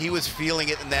again. He was feeling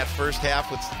it in that first half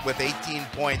with 18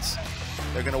 points.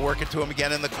 They're going to work it to him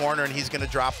again in the corner, and he's going to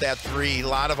drop that 3. A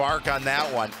lot of arc on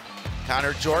that one.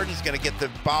 Connor Jordan's going to get the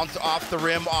bounce off the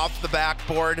rim, off the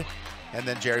backboard. And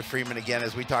then Jerry Freeman again,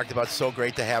 as we talked about, so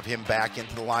great to have him back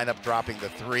into the lineup, dropping the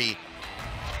 3.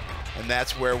 And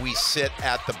that's where we sit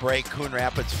at the break. Coon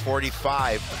Rapids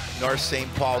 45, North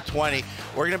St. Paul 20.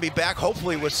 We're going to be back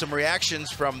hopefully with some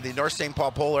reactions from the North St.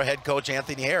 Paul Polar head coach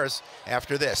Anthony Harris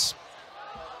after this.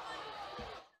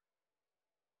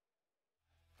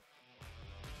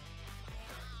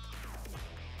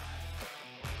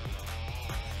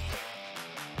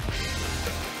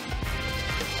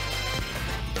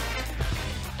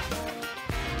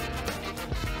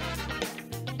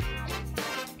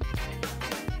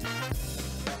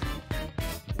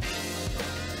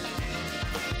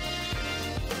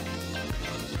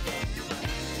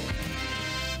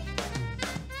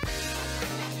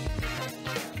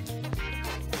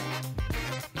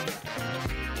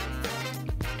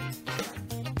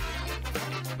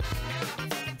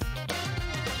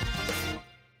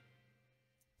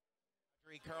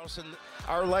 Carlson,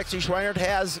 our Lexi Schweinert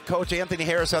has Coach Anthony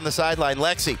Harris on the sideline.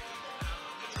 Lexi.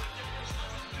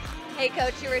 Hey,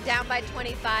 Coach, you were down by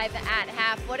 25 at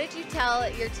half. What did you tell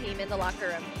your team in the locker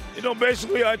room? You know,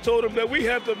 basically I told them that we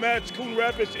have to match Coon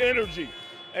Rapids' energy.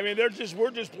 I mean,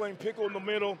 we're just playing pickle in the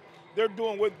middle. They're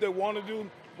doing what they want to do.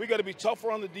 We got to be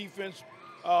tougher on the defense.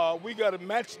 We got to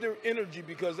match their energy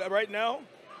because right now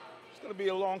it's going to be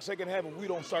a long second half if we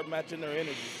don't start matching their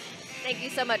energy. Thank you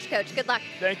so much, Coach. Good luck.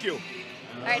 Thank you.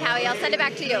 All right, Howie, I'll send it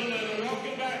back to you.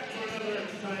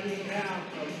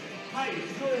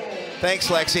 Thanks,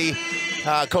 Lexi.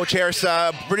 Coach Harris,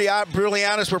 brutally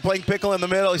honest, we're playing pickle in the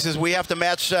middle. He says we have to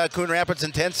match Coon Rapids'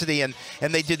 intensity, and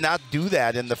they did not do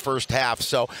that in the first half.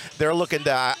 So they're looking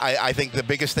to, I think the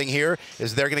biggest thing here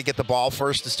is they're going to get the ball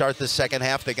first to start the second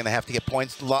half. They're going to have to get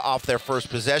points off their first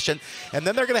possession, and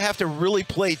then they're going to have to really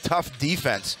play tough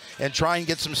defense and try and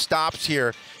get some stops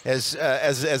here. As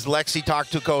Lexi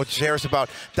talked to Coach Harris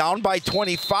about, down by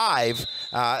 25,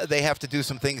 they have to do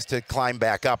some things to climb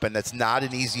back up, and that's not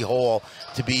an easy hole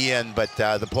to be in, but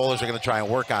the Polars are going to try and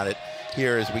work on it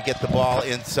here as we get the ball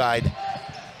inside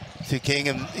to King,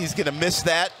 and he's going to miss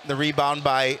that. The rebound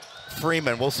by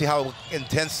Freeman. We'll see how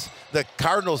intense the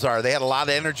Cardinals are. They had a lot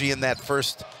of energy in that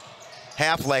first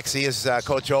half, Lexi, as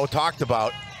Coach O talked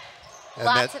about. And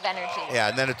Lots of energy. Yeah,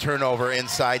 and then a turnover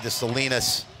inside to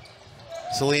Salinas.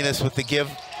 Salinas with the give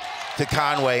to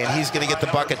Conway, and he's going to get the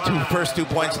bucket. First 2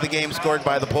 points of the game scored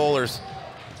by the Polars.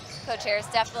 Coach Harris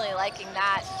definitely liking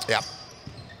that. Yep.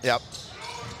 Yep.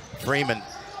 Freeman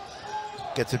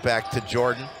gets it back to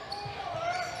Jordan.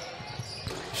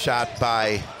 Shot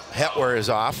by Hetwer is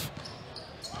off.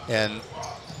 And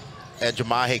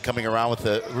Ejamahe coming around with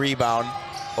the rebound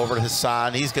over to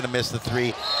Hassan. He's going to miss the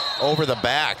three over the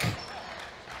back.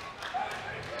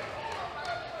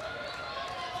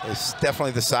 It's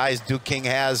definitely the size Duke King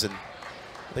has, and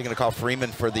they're going to call Freeman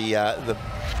for the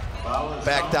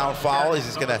back down foul.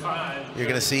 You're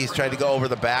gonna see he's trying to go over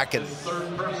the back and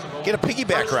get a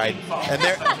piggyback ride. And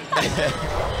there,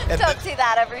 don't see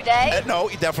that every day.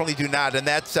 No, you definitely do not. And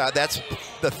that's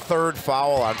the third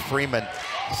foul on Freeman.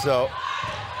 So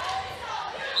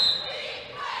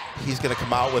he's going to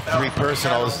come out with 3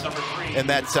 personals, and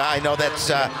that's I know that's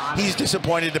he's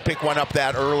disappointed to pick one up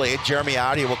that early. Jeremy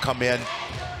Audi will come in.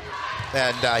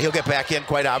 And he'll get back in,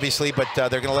 quite obviously, but they're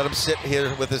going to let him sit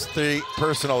here with his 3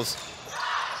 personals.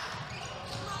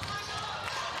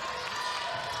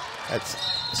 That's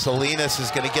Salinas is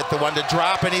going to get the one to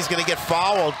drop, and he's going to get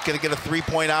fouled, going to get a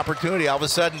 3-point opportunity. All of a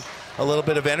sudden, a little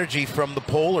bit of energy from the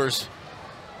Polars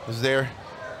is there.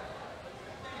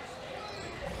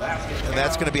 And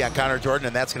that's going to be on Connor Jordan,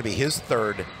 and that's going to be his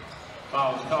 3rd.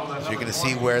 So you're going to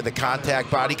see where the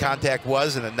body contact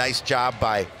was, and a nice job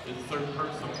by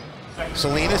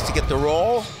Salinas to get the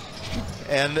roll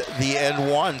and the end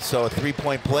one. So a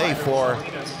 3-point play for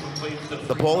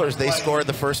the Polars. They scored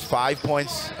the first 5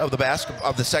 points of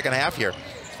the second half here.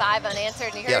 5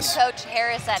 unanswered. And you heard Coach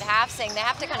Harris at half saying they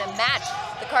have to kind of match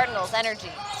the Cardinals' energy.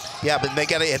 Yeah, but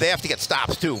they have to get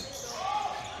stops too.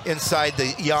 Inside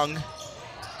the Young,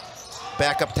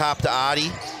 back up top to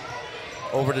Adi,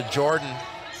 over to Jordan,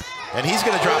 and he's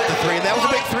going to drop the 3. And that was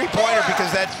a big 3-pointer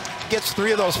because that gets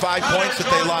 3 of those 5 points that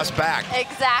they lost back.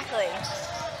 Exactly.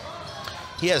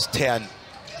 He has 10.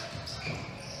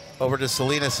 Over to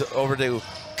Salinas, over to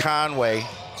Conway.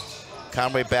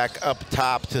 Conway back up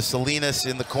top to Salinas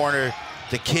in the corner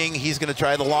to King. He's going to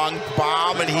try the long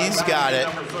bomb, and he's got it.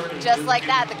 Just like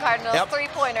that, the Cardinals'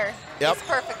 3-pointer is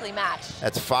perfectly matched.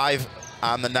 That's 5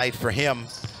 on the night for him.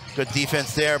 Good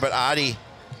defense there, but Adi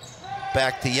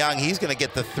back to Young. He's going to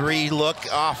get the 3 look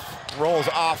off, rolls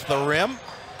off the rim.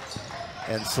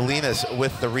 And Salinas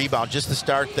with the rebound, just the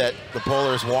start that the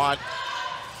Polars want.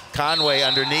 Conway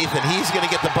underneath, and he's going to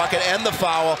get the bucket and the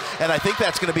foul, and I think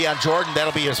that's going to be on Jordan.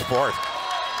 That'll be his 4th.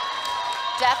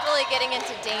 Definitely getting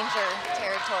into danger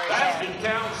territory territory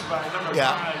there.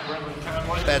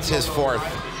 Yeah, that's his fourth.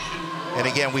 And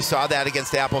again, we saw that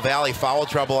against Apple Valley. Foul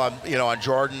trouble on, on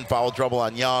Jordan, foul trouble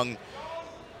on Young.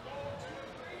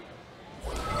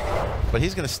 But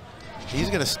he's gonna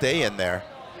stay in there.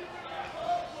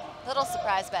 A little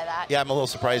surprised by that. Yeah, I'm a little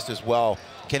surprised as well.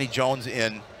 Kenny Jones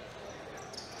in,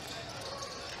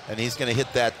 and he's gonna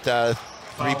hit that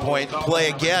three-point play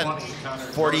again.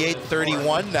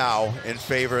 48-31 now in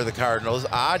favor of the Cardinals.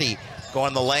 Adi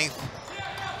going the length,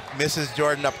 misses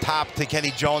Jordan up top to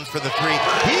Kenny Jones for the three.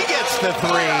 He gets the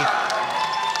three.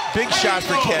 Big shot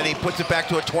for Kenny, puts it back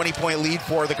to a 20-point lead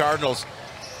for the Cardinals.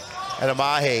 And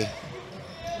Amahe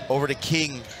over to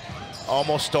King,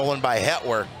 almost stolen by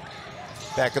Hetwer.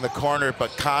 Back in the corner,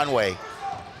 but Conway,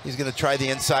 he's gonna try the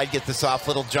inside, get this off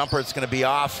little jumper, it's gonna be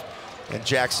off. And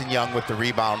Jackson Young with the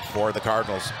rebound for the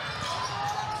Cardinals.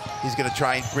 He's gonna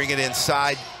try and bring it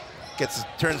inside,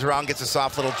 turns around, gets a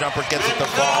soft little jumper, gets it to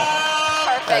fall.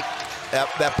 Perfect.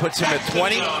 That puts him at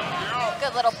 20.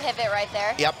 Good little pivot right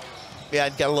there. Yep. Yeah,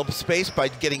 got a little space by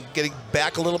getting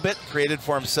back a little bit, created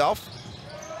for himself.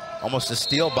 Almost a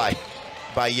steal by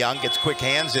Young, gets quick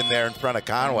hands in there in front of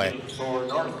Conway. For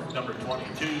North, number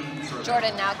 22.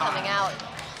 Jordan now coming out.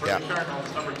 For the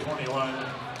Cardinals, number 21,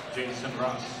 Jason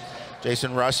Russ.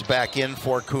 Jason Russ back in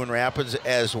for Coon Rapids,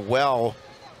 as well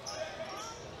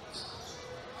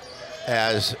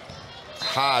as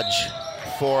Hodge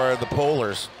for the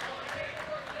Polars.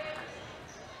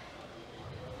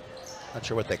 Not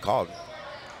sure what they called.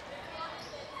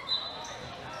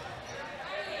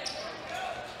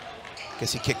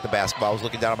 Guess he kicked the basketball. I was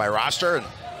looking down at my roster, and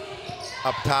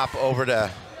up top over to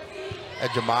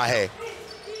Ejamahe.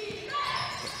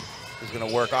 He's going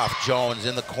to work off Jones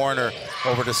in the corner.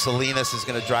 Over to Salinas, is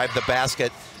going to drive the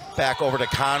basket. Back over to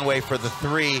Conway for the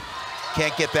three.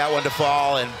 Can't get that one to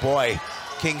fall, and boy,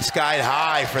 King skied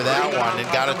high for that one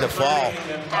and got it to fall.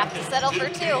 Have to settle for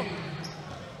two.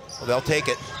 Well, they'll take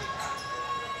it.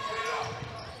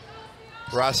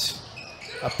 Russ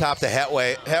up top to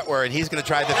Hetwer, and he's going to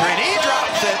try the three, and he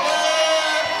drops it.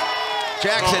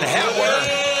 Jackson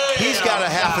Hetwer, he's got a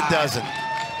half a dozen.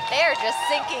 They are just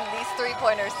sinking these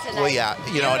three-pointers tonight. Well, yeah,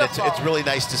 and it's really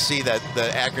nice to see that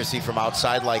the accuracy from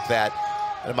outside like that.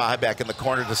 And Amahe back in the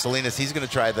corner to Salinas. He's going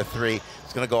to try the three.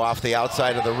 It's going to go off the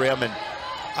outside of the rim, and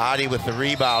Adi with the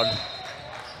rebound.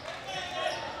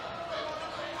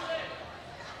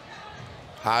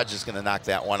 Hodge is going to knock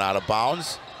that one out of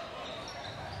bounds.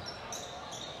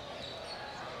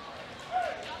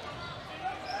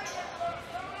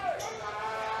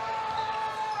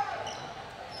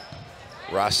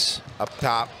 Russ up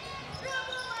top.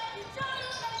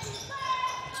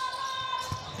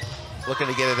 Looking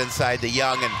to get it inside to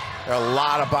Young, and there are a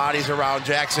lot of bodies around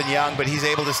Jackson Young, but he's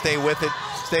able to stay with it,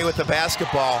 stay with the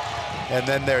basketball. And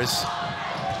then there's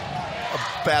a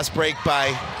fast break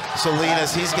by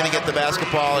Salinas. He's going to get the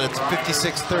basketball, and it's a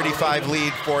 56-35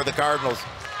 lead for the Cardinals.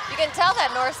 You can tell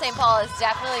that North St. Paul is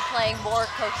definitely playing more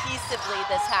cohesively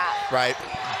this half. Right.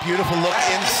 Beautiful look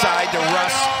inside to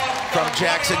Russ from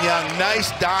Jackson Young. Nice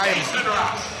dime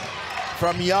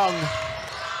from Young.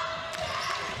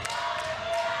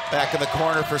 Back in the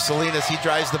corner for Salinas. He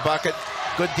drives the bucket.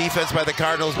 Good defense by the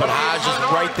Cardinals, but Hodge is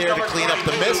right there to clean up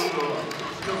the miss.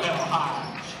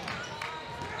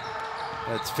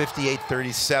 It's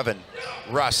 58-37.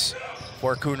 Russ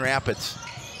for Coon Rapids.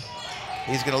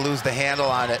 He's going to lose the handle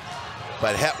on it,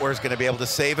 but Hetwer's going to be able to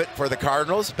save it for the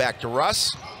Cardinals. Back to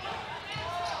Russ.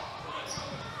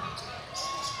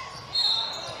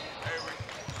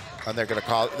 And they're going to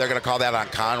call that on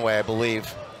Conway, I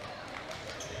believe.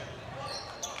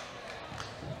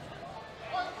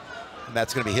 And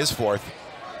that's going to be his fourth.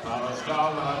 It's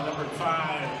called number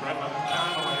 5, Brendan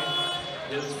Conway,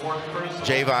 his fourth person.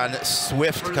 Javon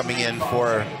Swift coming in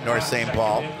for North St.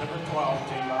 Paul.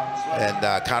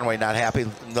 And Conway not happy,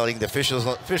 letting the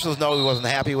officials know he wasn't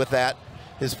happy with that.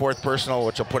 His fourth personal,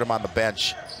 which will put him on the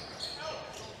bench.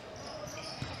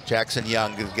 Jackson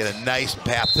Young going to get a nice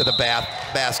path to the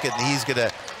basket, and he's going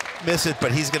to miss it,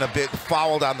 but he's going to be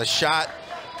fouled on the shot.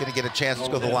 Going to get a chance to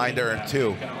go to the line to earn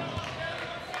 2.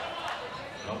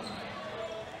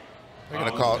 They're going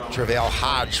to call Tre'vell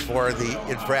Hodge for the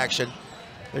infraction.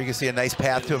 There you can see a nice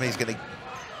path to him. He's going to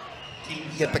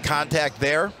get the contact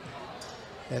there.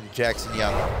 And Jackson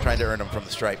Young trying to earn him from the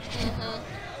stripe.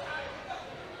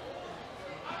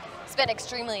 It's been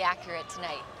extremely accurate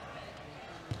tonight.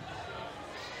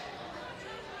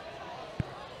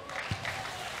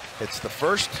 It's the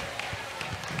first.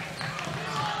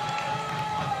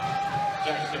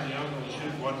 Jackson Young will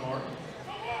shoot one more.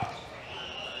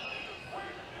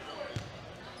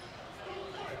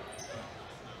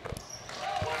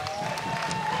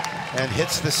 and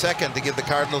hits the second to give the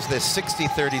Cardinals this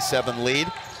 60-37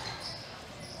 lead.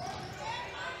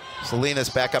 Salinas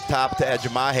back up top to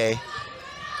Ejemahe.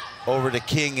 Over to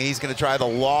King, and he's going to try the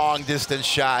long distance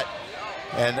shot.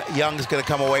 And Young's going to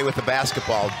come away with the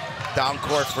basketball. Down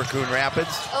court for Coon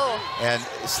Rapids. Oh. And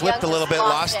slipped a little bit,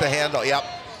 lost the handle. Yep.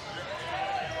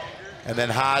 And then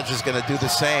Hodge is going to do the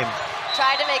same.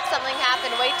 Tried to make something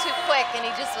happen way too quick, and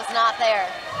he just was not there.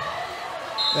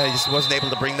 Yeah, he just wasn't able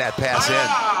to bring that pass in.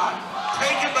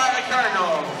 Taken by the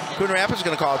Cardinals. Coon Rapids is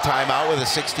going to call a timeout with a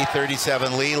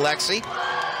 60-37 lead. Lexi?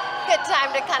 Good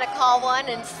time to kind of call one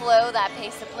and slow that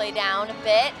pace of play down a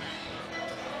bit.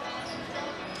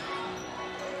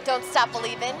 Don't stop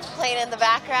believing, playing in the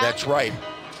background. That's right.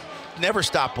 Never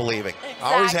stop believing. Exactly.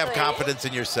 Always have confidence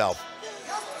in yourself.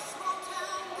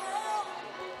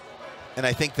 And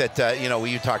I think that, you know,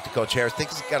 when you talk to Coach Harris, I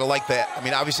think he's got to like that. I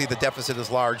mean, obviously the deficit is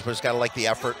large, but he's got to like the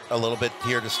effort a little bit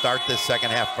here to start this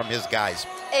second half from his guys.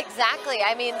 Exactly.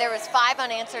 I mean, there was 5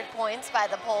 unanswered points by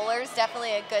the Polars.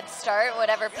 Definitely a good start.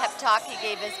 Whatever pep talk he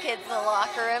gave his kids in the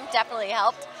locker room definitely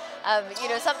helped. You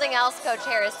know, something else Coach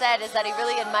Harris said is that he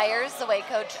really admires the way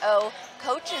Coach O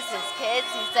coaches his kids.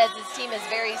 He says his team is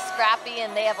very scrappy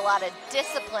and they have a lot of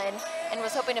discipline, and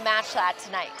was hoping to match that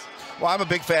tonight. Well, I'm a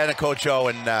big fan of Coach O,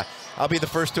 and I'll be the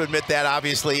first to admit that.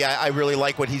 Obviously, I really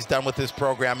like what he's done with this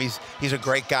program. He's a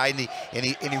great guy, and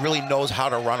he really knows how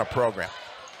to run a program.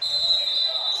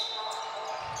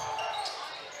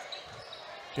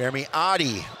 Jeremy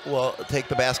Oddie will take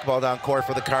the basketball down court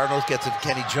for the Cardinals, gets it to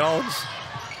Kenny Jones.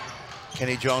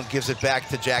 Kenny Jones gives it back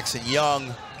to Jackson Young.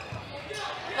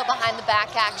 A little behind the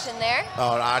back action there.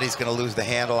 Oh, and Oddie's going to lose the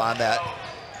handle on that.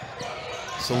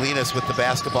 Salinas with the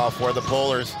basketball for the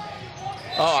Polars.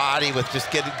 Oh, Oddie with just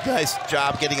getting nice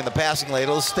job getting in the passing lane.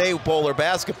 It'll stay Polar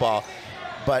basketball,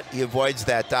 but he avoids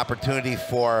that opportunity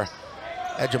for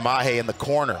Ejemahe in the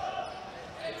corner.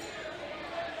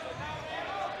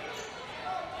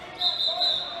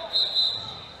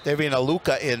 Davian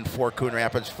Aluka in for Coon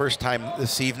Rapids, first time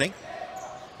this evening.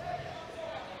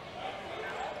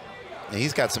 And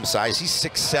he's got some size. He's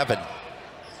 6'7".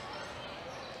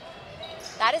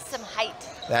 That is some height.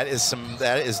 That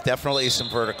is definitely some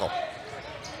vertical.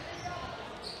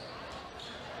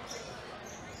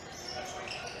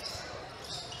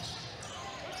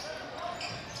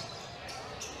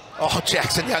 Oh,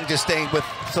 Jackson Young just staying with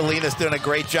Salinas, doing a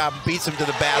great job, beats him to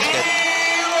the basket.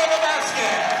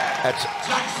 That's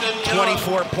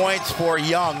 24 points for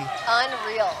Young.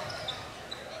 Unreal.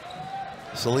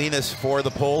 Salinas for the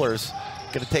Polars,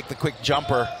 going to take the quick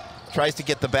jumper, tries to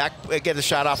get a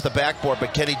shot off the backboard,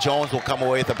 but Kenny Jones will come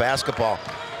away with the basketball.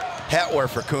 Hetwer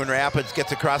for Coon Rapids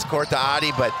gets across court to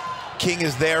Adi, but King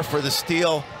is there for the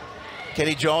steal.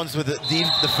 Kenny Jones with the deep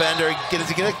defender,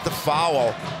 gets the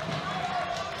foul.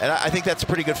 And I think that's a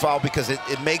pretty good foul because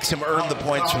it makes him earn the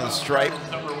points from the stripe.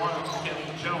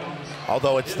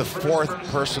 Although it's the 4th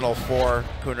personal for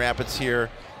Coon Rapids here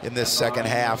in this second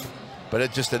half. But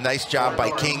it's just a nice job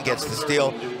by King, gets the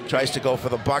steal, tries to go for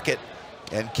the bucket,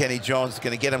 and Kenny Jones is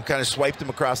going to get him, kind of swiped him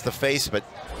across the face, but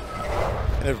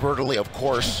inadvertently, of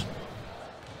course.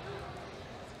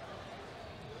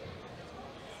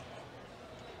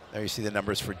 There you see the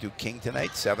numbers for Duke King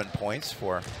tonight, 7 points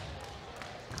for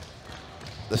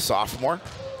the sophomore.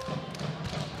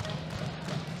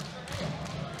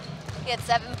 He had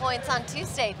 7 points on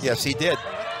Tuesday. Yes, he did.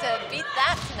 To beat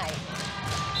that tonight.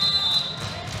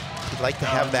 He'd like to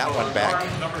have that one back.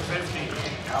 Number 50,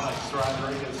 Alex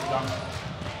Rodriguez-Donch.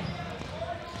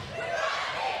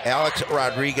 Alex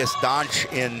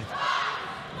Rodriguez-Donch in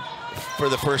for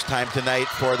the first time tonight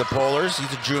for the Polars.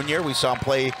 He's a junior. We saw him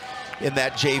play in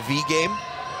that JV game.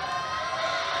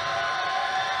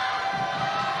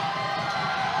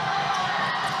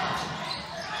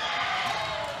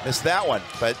 Missed that one,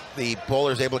 but the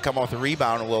Polars able to come off the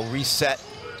rebound and will reset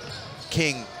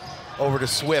King over to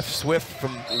Swift. Swift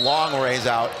from long ways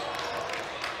out.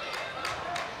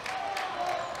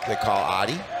 They call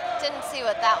Adi. Didn't see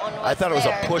what that one was. I thought it was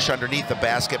there. a push underneath the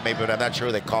basket maybe, but I'm not sure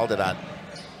who they called it on.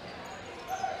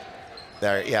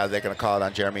 There, yeah, they're going to call it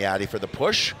on Jeremy Adi for the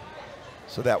push.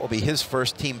 So that will be his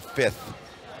first, team 5th.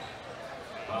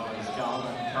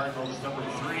 Cardinals number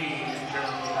 3,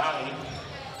 Jeremy Adi.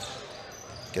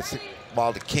 Gets the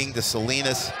ball to King, to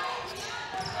Salinas.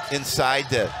 Inside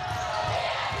to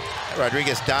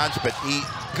Rodriguez-Donch, but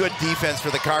good defense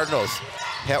for the Cardinals.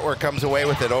 Hetwer comes away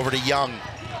with it over to Young.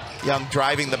 Young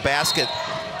driving the basket.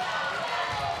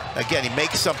 Again, he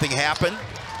makes something happen.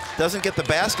 Doesn't get the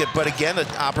basket, but again, an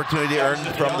opportunity to earn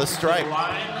from the stripe.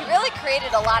 He really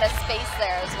created a lot of space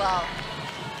there as well.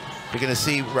 You're going to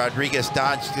see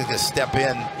Rodriguez-Donch going to step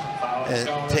in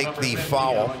and take the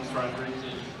foul.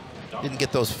 Didn't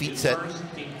get those feet set.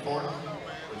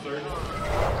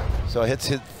 So hits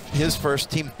his first,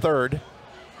 team third.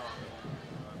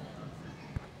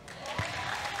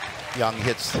 Young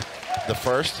hits the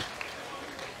first.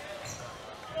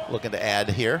 Looking to add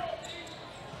here.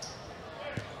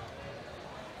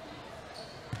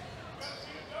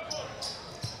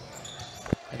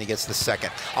 And he gets the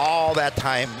second. All that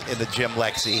time in the gym,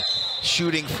 Lexi,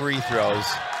 shooting free throws.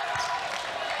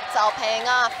 It's all paying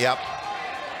off. Yep.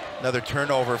 Another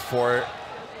turnover for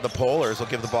the Polars. Will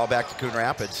give the ball back to Coon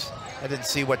Rapids. I didn't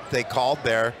see what they called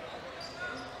there.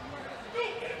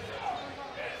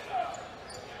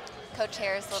 Coach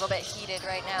Harris a little bit heated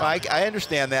right now. I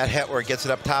understand that. Hetwer gets it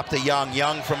up top to Young.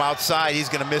 Young from outside, he's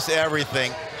going to miss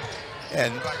everything.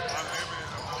 And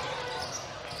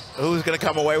who's going to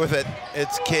come away with it?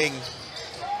 It's King.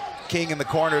 King in the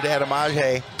corner to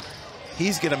Adamaje.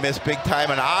 He's going to miss big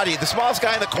time. And Adi, the smallest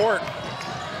guy in the court,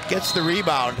 gets the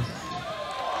rebound.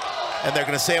 And they're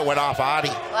going to say it went off Adi.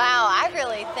 Wow, I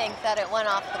really think that it went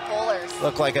off the Polars.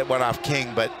 Looked like it went off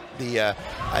King, but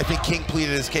I think King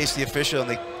pleaded his case to the official, and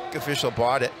the official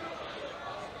bought it.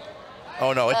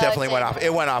 Oh no, it definitely went off.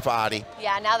 It went off Adi.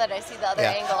 Yeah, now that I see the other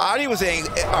angle. Adi was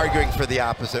arguing for the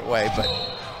opposite way, but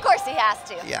of course he has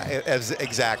to. Yeah,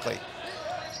 exactly.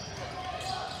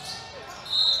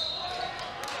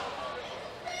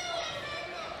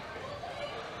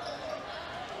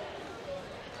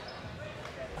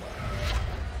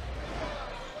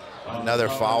 Another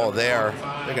foul there.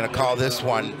 They're going to call this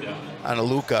one on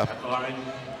Aluka.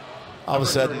 All of a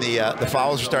sudden, the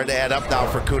fouls are starting to add up now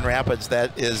for Coon Rapids.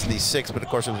 That is the 6th, but of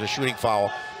course it was a shooting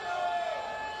foul.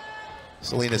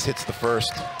 Salinas hits the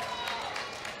first.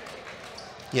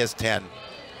 He has 10.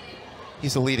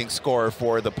 He's the leading scorer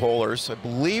for the Polars, I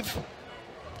believe.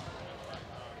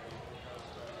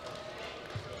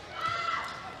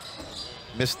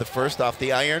 Missed the first off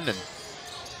the iron, and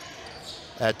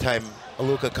that time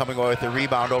Aluka coming away with the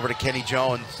rebound over to Kenny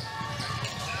Jones.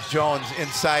 Jones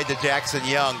inside to Jackson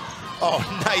Young. Oh,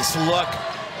 nice look.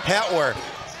 Hetwer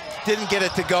didn't get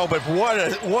it to go, but what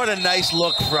a nice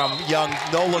look from Young.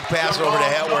 No look pass over to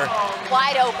Hetwer.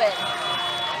 Wide open.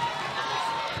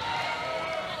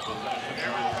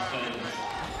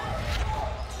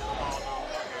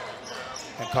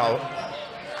 And call.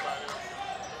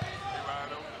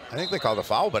 I think they called a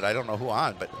foul, but I don't know who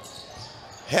on. But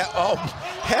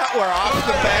Hetwer off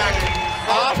the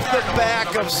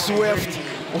back of Swift.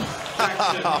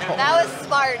 Wow. That was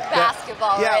smart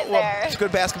basketball right there. It's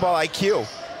good basketball IQ.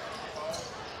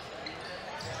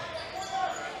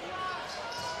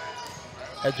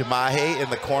 Ejamahe in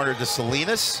the corner to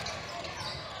Salinas.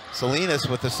 Salinas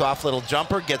with the soft little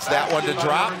jumper gets that one to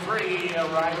drop.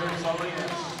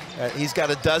 He's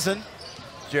got a dozen.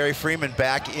 Jerry Freeman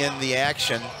back in the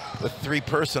action with 3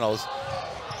 personals.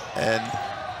 And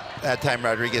that time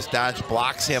Rodriguez Donch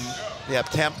blocks him. The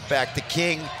attempt back to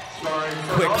King.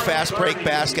 Quick fast break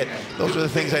basket. Those are the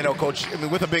things I know, Coach. I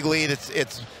mean, with a big lead,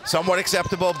 it's somewhat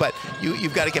acceptable, but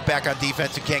you've got to get back on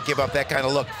defense. You can't give up that kind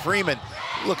of look. Freeman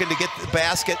looking to get the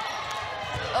basket.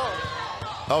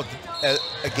 Oh,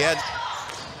 again.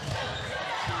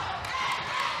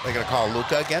 They're going to call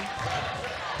Luka again.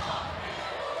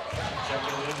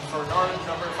 Checking in for North,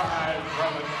 number 5,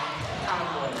 Robin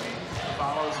Conway.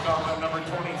 Follows call number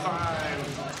 25.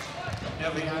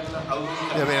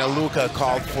 Aluka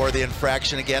called for the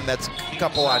infraction again. That's a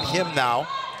couple on him now.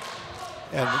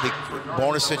 And the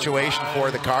bonus situation for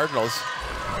the Cardinals.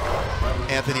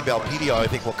 Anthony Belpedio, I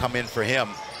think, will come in for him.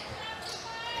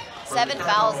 7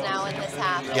 fouls now in this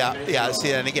half. Yeah.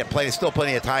 See, and again, still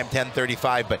plenty of time,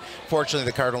 10:35, but fortunately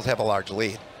the Cardinals have a large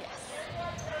lead.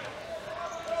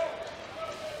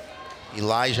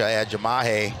 Elijah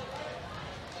Ejamahe,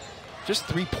 just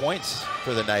 3 points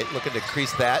for the night, looking to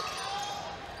increase that.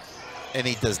 And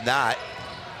he does not.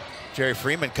 Jerry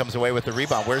Freeman comes away with the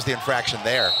rebound. Where's the infraction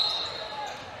there?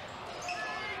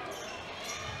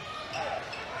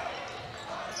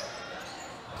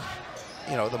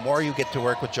 You know, the more you get to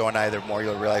work with Joe and I, the more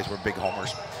you'll realize we're big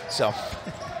homers. So.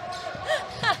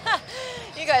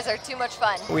 You guys are too much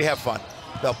fun. We have fun.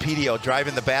 Belpedio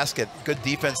driving the basket. Good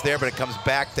defense there, but it comes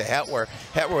back to Hetwer.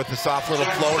 Hetwer with the soft little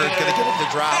floater is going to get it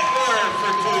to drop.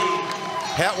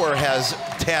 Hetwer has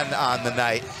 10 on the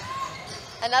night.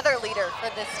 Another leader for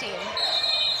this team.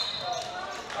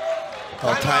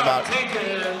 Oh, timeout.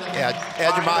 Yeah,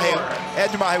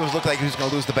 Ejamahe was looked like he was going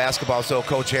to lose the basketball, so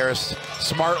Coach Harris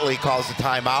smartly calls the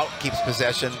timeout, keeps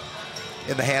possession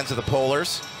in the hands of the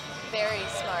Polars. Very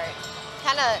smart.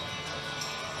 Kind of.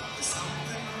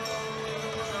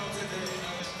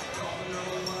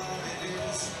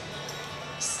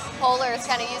 Polar is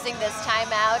kind of using this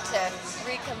timeout to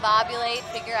recombobulate,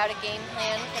 figure out a game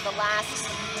plan for the last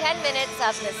 10 minutes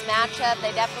of this matchup.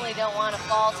 They definitely don't want to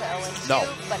fall to 0-2, No.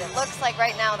 but it looks like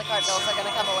right now the Cardinals are going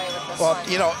to come away with this Well,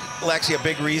 one. you know, Lexi, a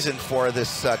big reason for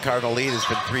this Cardinal lead has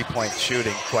been three-point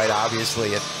shooting, quite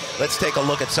obviously. And let's take a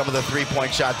look at some of the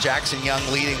three-point shot. Jackson Young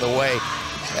leading the way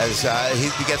as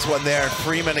he gets one there. And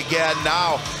Freeman again.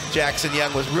 Now Jackson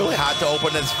Young was really hot to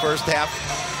open his first half.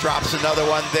 Drops another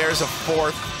one. There's a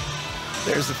fourth.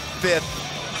 There's the fifth.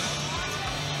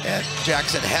 And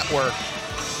Jackson Hetwer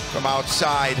from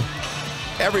outside.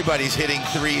 Everybody's hitting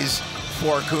threes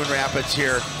for Coon Rapids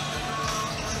here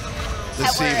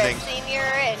this Hetwer, evening. a senior,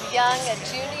 and Young, a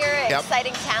junior. Yep.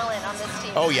 Exciting talent on this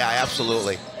team. Oh yeah,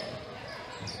 absolutely.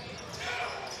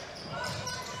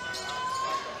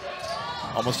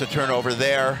 Almost a turnover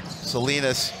there.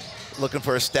 Salinas looking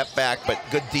for a step back, but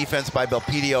good defense by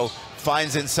Belpedio.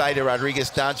 Finds inside to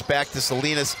Rodriguez-Donch, back to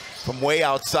Salinas from way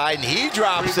outside, and he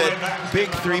drops it. Big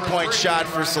three-point shot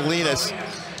for Salinas.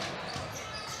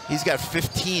 He's got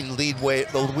 15 lead way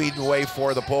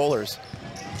for the Polars.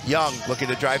 Young looking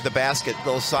to drive the basket,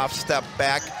 little soft step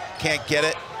back, can't get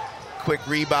it. Quick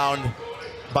rebound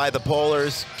by the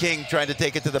Polars. King trying to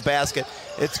take it to the basket.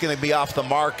 It's going to be off the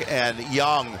mark, and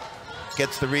Young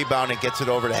gets the rebound and gets it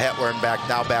over to Hetwer, and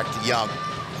now back to Young.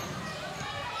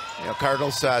 You know,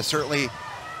 Cardinals certainly,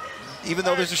 even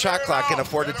though there's a shot clock, can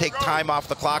afford to take time off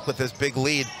the clock with this big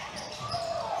lead.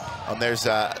 And there's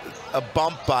a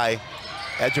bump by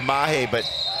Ejemahe, but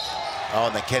oh,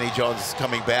 and then Kenny Jones is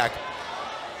coming back.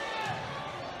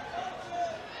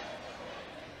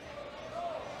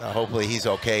 Hopefully he's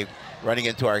okay. Running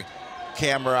into our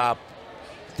camera op,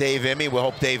 Dave Imme. We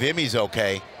hope Dave Imme's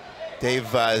okay.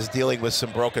 Dave is dealing with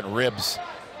some broken ribs.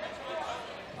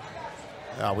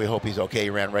 We hope he's okay. He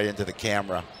ran right into the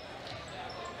camera.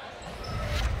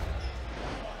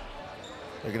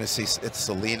 You're going to see it's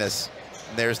Salinas.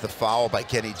 And there's the foul by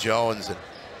Kenny Jones. And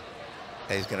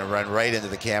he's going to run right into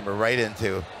the camera, right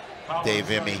into Dave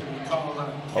Imme.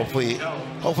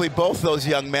 Hopefully both those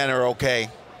young men are okay.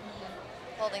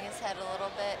 Holding his head a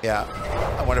little bit. Yeah,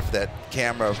 I wonder if that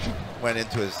camera went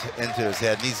into his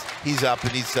head. And he's up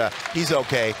and he's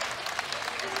okay.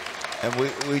 And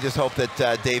we just hope that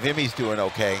Dave Imme's doing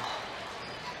okay.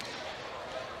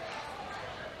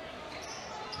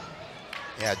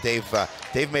 Yeah,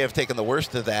 Dave may have taken the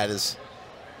worst of that, as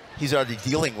he's already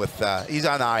dealing with, he's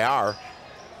on IR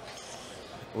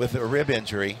with a rib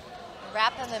injury.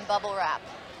 Wrap him in bubble wrap.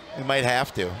 We might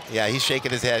have to. Yeah, he's shaking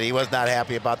his head. He was not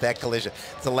happy about that collision.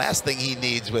 It's the last thing he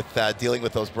needs with dealing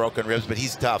with those broken ribs, but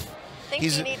he's tough. I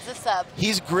think he needs a sub.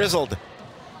 He's grizzled.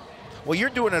 Well,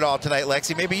 you're doing it all tonight,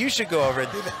 Lexi. Maybe you should go over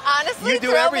and do that. Honestly, you do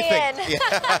throw everything. Me in.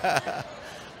 Yeah.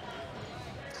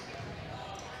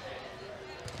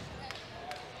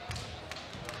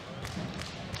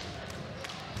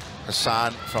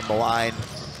 Hassan from the line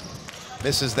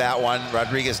misses that one.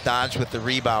 Rodriguez-Donch with the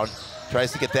rebound.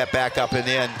 Tries to get that back up and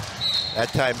in. That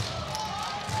time,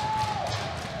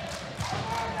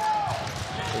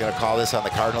 we're going to call this on the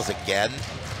Cardinals again.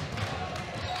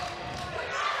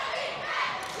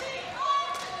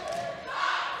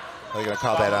 We're going to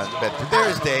call that on. But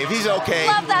there's Dave. He's okay.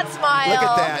 Love that smile. Look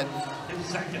at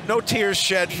that. No tears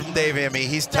shed from Dave Imme.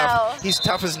 He's tough. No. He's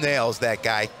tough as nails, that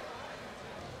guy.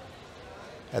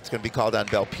 That's going to be called on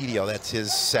Belpedio. That's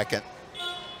his second.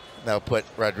 That'll put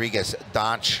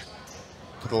Rodriguez-Donch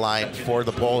to the line for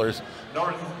the Polars.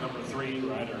 North, number 3,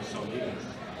 Ryder Salinas.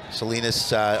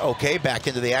 Salinas, okay, back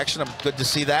into the action. I'm good to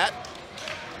see that.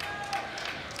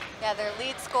 Yeah, their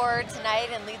lead scorer tonight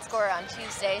and lead scorer on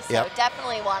Tuesday, so yep.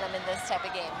 Definitely want him in this type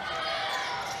of game.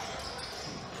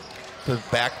 The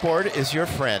backboard is your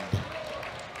friend.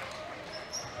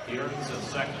 Here's a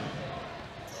second.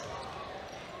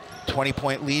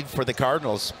 20-point lead for the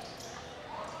Cardinals.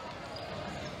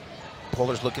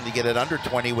 Polars looking to get it under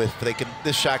 20 if they can.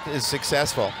 This shot is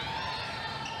successful.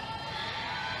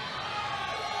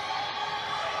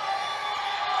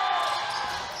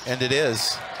 And it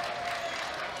is.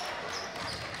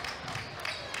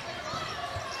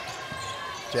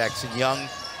 Jackson Young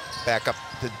back up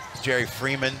to Jerry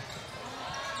Freeman.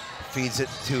 Feeds it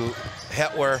to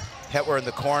Hetwer. Hetwer in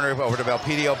the corner, over to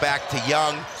Belpedio, back to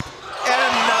Young. And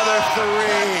another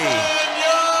three.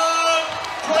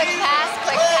 Quick pass,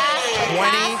 quick pass,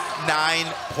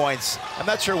 29 points. I'm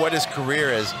not sure what his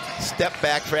career is. Step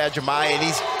back for Ejemahe, and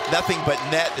he's nothing but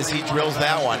net as he drills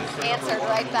that one. Answered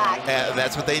right back.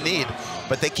 That's what they need.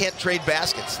 But they can't trade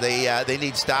baskets. They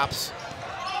need stops.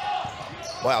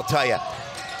 Well, I'll tell you,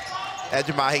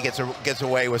 Ejemahe gets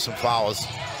away with some fouls.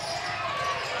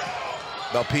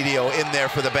 Belpedio in there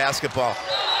for the basketball.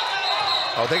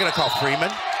 Oh, they're going to call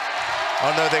Freeman.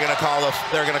 Oh no, they're going to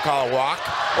call a walk.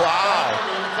 Wow.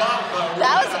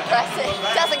 That was impressive.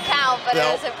 Doesn't count, but it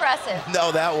was impressive.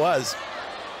 No, that was.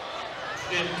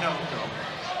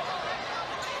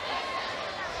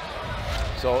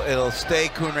 So it'll stay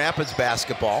Coon Rapids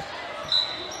basketball.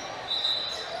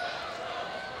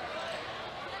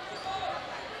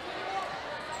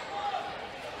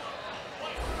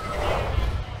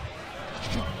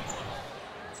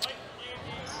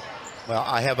 Well,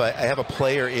 I have a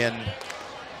player in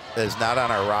that is not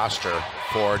on our roster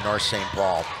for North St.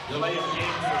 Paul.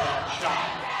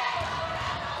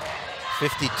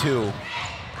 52.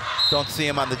 Don't see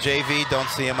him on the JV, don't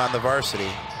see him on the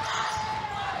varsity.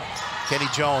 Kenny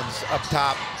Jones up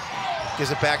top,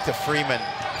 gives it back to Freeman.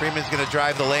 Freeman's gonna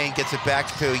drive the lane, gets it back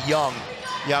to Young.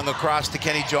 Young across to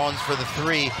Kenny Jones for the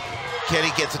three.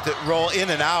 Kenny gets it to roll in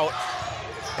and out,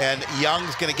 and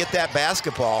Young's gonna get that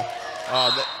basketball.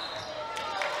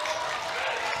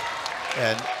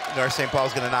 And North St.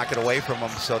 Paul's gonna knock it away from them,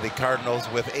 so the Cardinals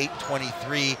with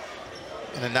 8:23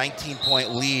 and a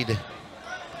 19-point lead.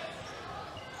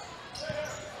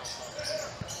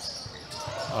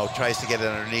 Oh, tries to get it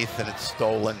underneath, and it's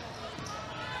stolen.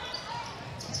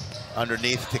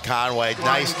 Underneath to Conway,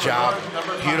 nice job.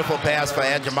 Beautiful pass by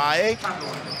Adjamaye.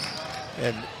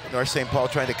 And North St. Paul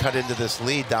trying to cut into this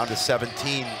lead down to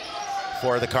 17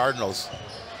 for the Cardinals.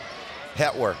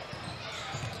 Hetwer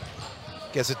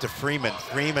gets it to Freeman.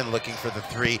 Freeman looking for the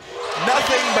three.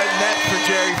 Nothing but net for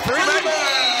Jerry Freeman.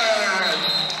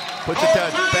 Puts it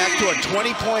back to a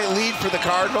 20-point lead for the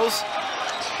Cardinals.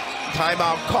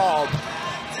 Timeout called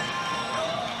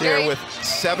there with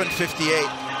 7:58.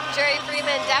 Jerry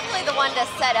Freeman, definitely the one to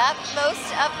set up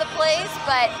most of the plays,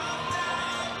 but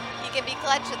he can be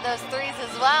clutch with those threes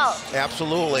as well.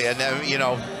 Absolutely, and you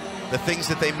know, the things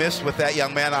that they missed with that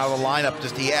young man out of the lineup,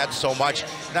 just he adds so much.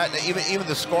 Not even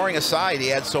the scoring aside,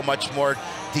 he adds so much more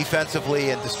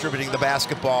defensively and distributing the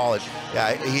basketball. And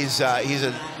yeah, he's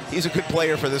a good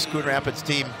player for this Coon Rapids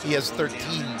team. He has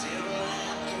 13.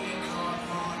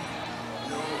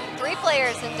 3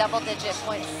 players in double-digit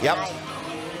points tonight.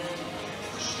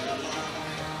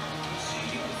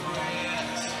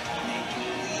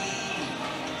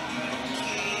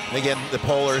 Again, the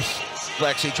Polars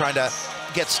actually trying to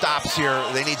get stops here.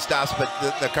 They need stops, but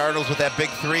the Cardinals with that big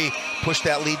three push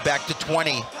that lead back to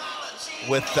 20.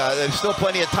 With there's still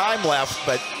plenty of time left,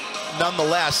 but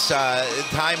nonetheless, the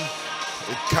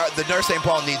North St.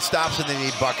 Paul needs stops and they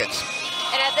need buckets.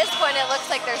 And at this point, it looks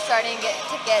like they're starting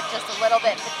to get just a little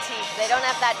bit fatigued. They don't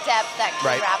have that depth that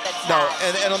Coon Rapids has. No,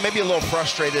 and maybe a little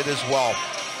frustrated as well.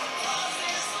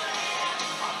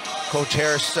 Coach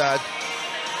Harris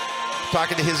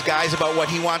talking to his guys about what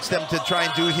he wants them to try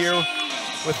and do here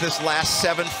with this last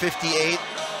 7:58.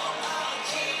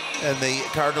 And the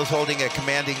Cardinals holding a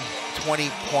commanding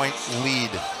 20-point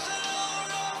lead.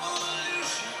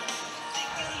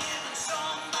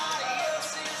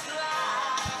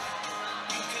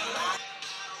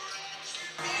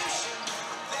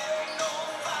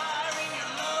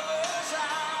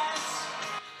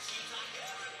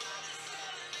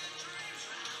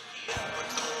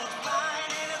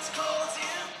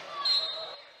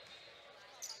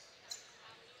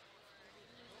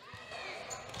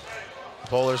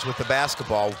 Polars with the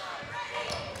basketball.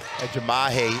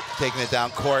 Adjamaye taking it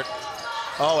down court.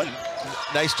 Oh, and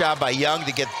nice job by Young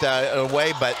to get it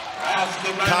away, but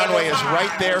Conway is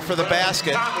right there for the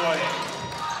basket.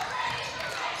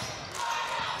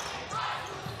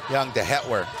 Young to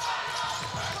Hetwer.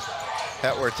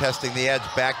 Hetwer testing the edge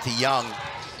back to Young.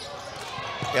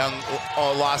 Young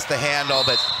lost the handle,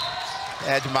 but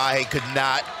Adjamaye could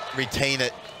not retain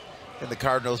it. And the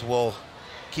Cardinals will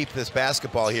keep this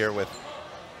basketball here with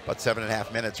about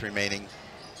 7.5 minutes remaining.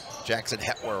 Jackson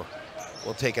Hetwer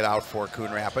will take it out for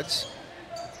Coon Rapids.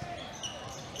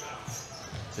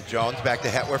 To Jones, back to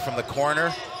Hetwer from the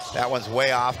corner. That one's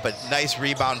way off, but nice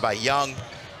rebound by Young.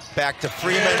 Back to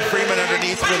Freeman. Freeman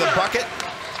underneath with a bucket.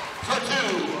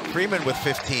 Freeman with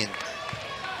 15.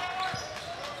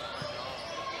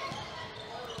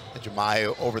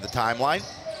 Adjamaye over the timeline.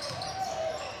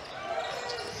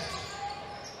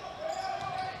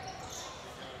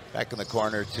 Back in the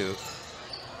corner to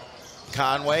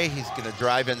Conway. He's going to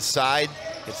drive inside.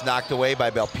 Gets knocked away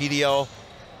by Belpedio,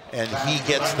 and he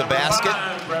gets the basket.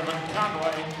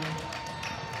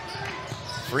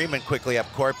 Freeman quickly up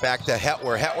court, back to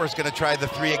Hetwer. Hetwer's going to try the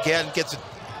three again. Gets it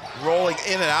rolling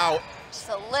in and out. Just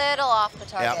a little off the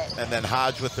target. Yep, and then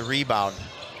Hodge with the rebound.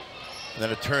 And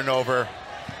then a turnover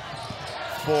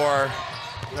for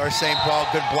North St. Paul.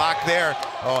 Good block there.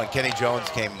 Oh, and Kenny Jones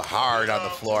came hard on the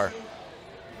floor.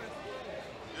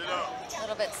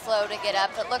 bit slow to get up,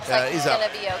 but looks like he's going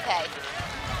to be okay.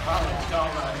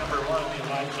 Number 1,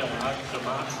 Elijah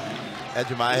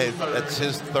Ajumahe, that's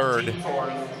his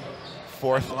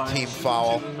fourth team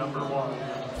foul.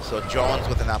 So Jones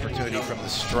with an opportunity from the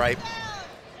stripe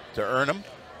to earn him.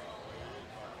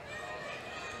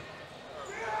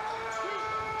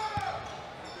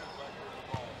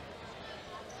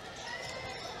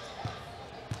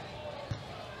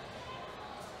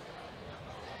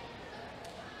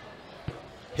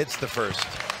 Hits the first.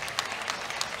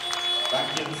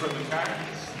 Back in for the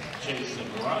Cardinals, Jason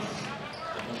Russ.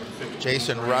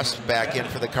 Jason Russ back in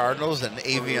for the Cardinals, and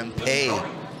Avian Pay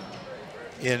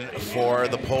in for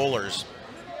the Polars.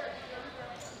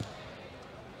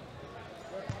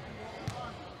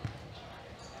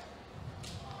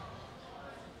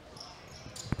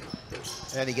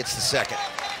 And he gets the second.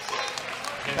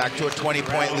 Back to a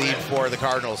 20-point lead for the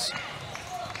Cardinals.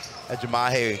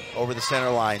 Ajumahe over the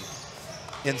center line.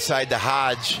 Inside to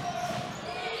Hodge.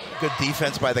 Good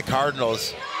defense by the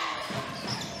Cardinals.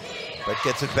 But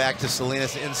gets it back to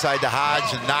Salinas inside to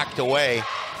Hodge and knocked away.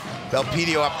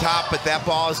 Belpedio up top, but that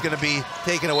ball is going to be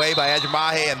taken away by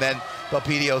Ajumahe, and then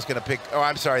Belpedio's going to pick, oh,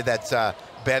 I'm sorry, that's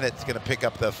Bennett's going to pick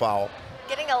up the foul.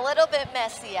 Getting a little bit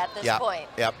messy at this point.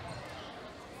 Yep.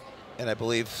 And I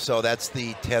believe, so that's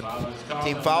the 10th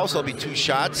team foul, so it'll be 2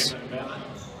 shots.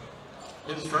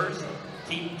 His first,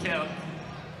 team 10.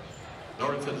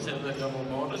 North is in the double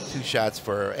bonus. 2 shots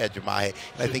for Ajumahe.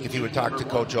 And I think if you would talk to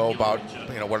Coach O about,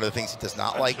 one of the things he does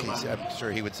not like, I'm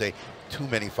sure he would say too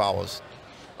many fouls.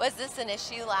 Was this an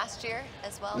issue last year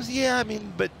as well? Yeah, I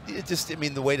mean, but it just,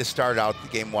 the way to start out the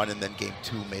game 1 and then game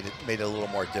 2 made it a little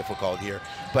more difficult here.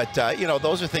 But,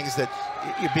 those are things that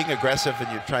you're being aggressive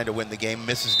and you're trying to win the game,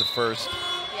 misses the first.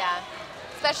 Yeah,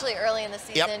 especially early in the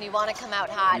season. You want to come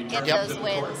out hot, get those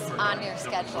wins on your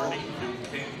schedule.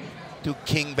 Duke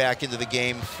King back into the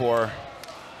game for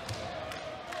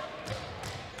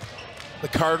the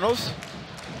Cardinals.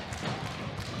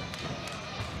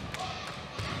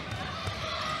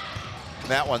 And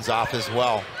that one's off as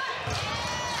well.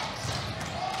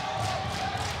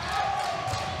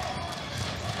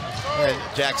 And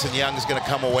Jackson Young is going to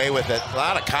come away with it. A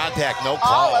lot of contact, no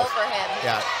call. All over him.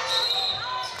 Yeah.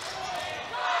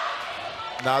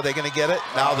 Now they're going to get it.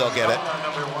 Now they'll get it.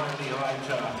 Number 1,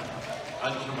 Elijah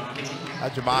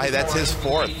Ajumahe, that's his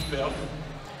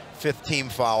 5th team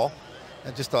foul,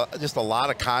 and just a lot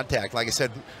of contact. Like I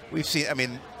said, we've seen.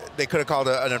 They could have called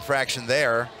an infraction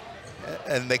there,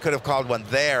 and they could have called one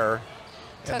there,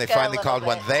 and they finally called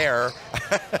one there.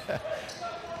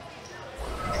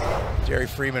 Jerry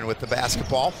Freeman with the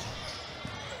basketball,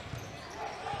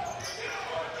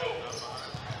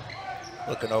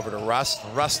 looking over to Rust.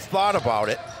 Rust thought about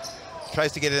it.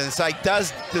 Tries to get it inside,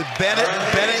 does to Bennett.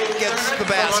 Bennett gets the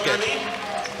basket.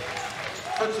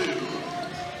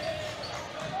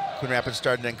 Coon Rapids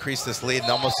starting to increase this lead,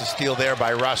 and almost a steal there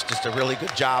by Rush. Just a really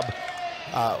good job.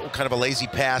 Kind of a lazy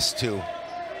pass to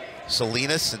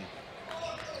Salinas, and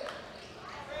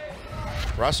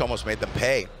Russ almost made them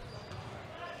pay.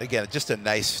 Again, just a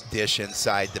nice dish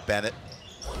inside to Bennett.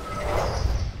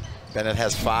 Bennett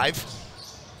has 5.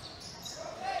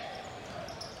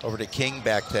 Over to King,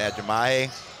 back to Ajumahe.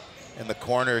 In the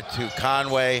corner to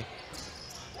Conway.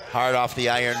 Hard off the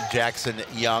iron, Jackson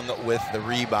Young with the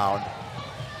rebound.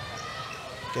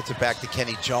 Gets it back to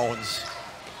Kenny Jones.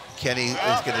 Kenny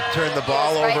is going to turn the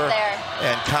ball over,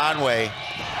 and Conway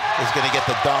is going to get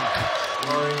the dunk.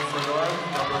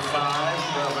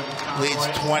 Leads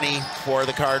 20 for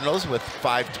the Cardinals with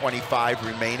 5:25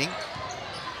 remaining.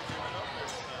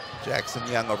 Jackson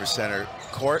Young over center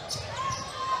court.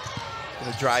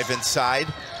 Going to drive inside.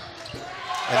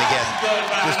 And again,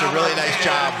 just a really nice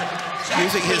job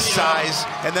using his size.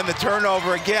 And then the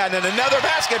turnover again. And another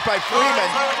basket by Freeman.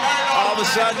 All of a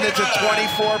sudden, it's a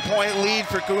 24-point lead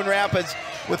for Coon Rapids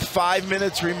with 5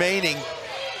 minutes remaining.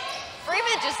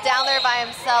 Freeman just down there by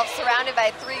himself, surrounded by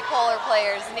 3 Polar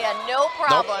players, and he had no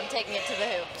problem taking it to the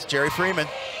hoop. It's Jerry Freeman.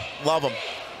 Love him.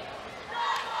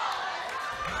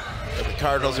 But the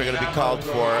Cardinals are going to be called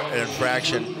for an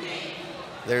infraction.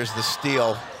 There's the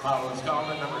steal.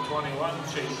 Number 21,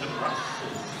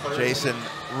 Jason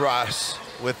Russ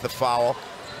with the foul.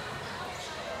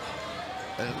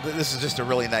 And this is just a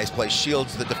really nice play.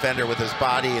 Shields the defender with his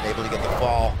body and able to get the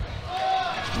fall.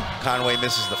 Conway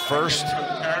misses the first.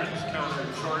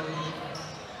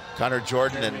 Connor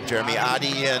Jordan and Jeremy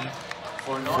Adi in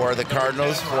for the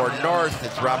Cardinals. For North,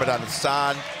 it's Ramadan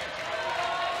Hassan.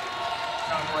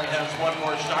 Conway has 1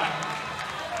 more shot.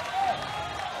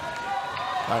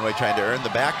 Conway trying to earn the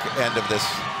back end of this,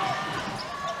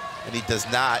 and he does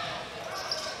not.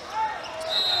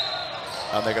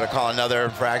 They're going to call another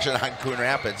infraction on Coon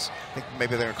Rapids. I think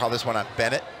maybe they're going to call this one on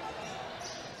Bennett.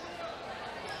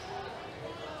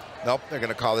 Nope, they're going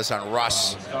to call this on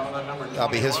Russ. That'll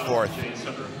be his fourth.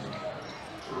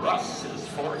 Russ is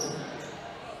fourth.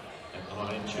 At the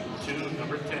line, two,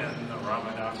 number 10,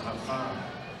 Ramadan Hassan.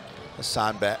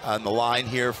 Hassan on the line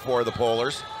here for the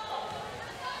Polars.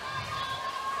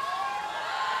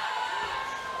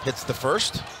 Hits the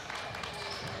first.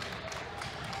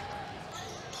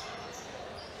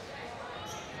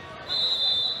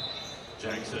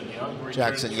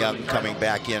 Jackson Young coming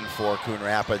back in for Coon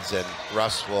Rapids, and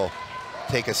Russ will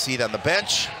take a seat on the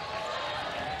bench.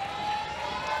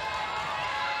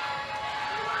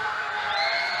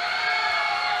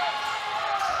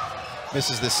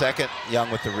 Misses the second.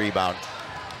 Young with the rebound.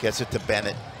 Gets it to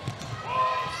Bennett.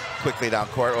 Quickly down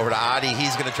court over to Adi.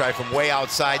 He's going to try from way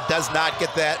outside. Does not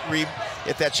get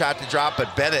that shot to drop,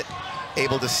 but Bennett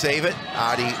able to save it.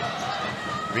 Adi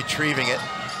retrieving it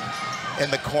in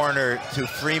the corner to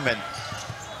Freeman.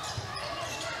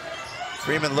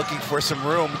 Freeman looking for some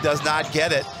room. Does not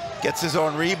get it. Gets his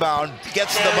own rebound.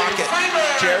 Gets the bucket.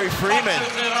 Jerry Freeman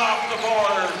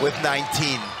with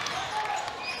 19.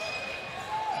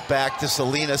 Back to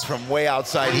Salinas from way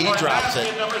outside. He drops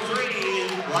it.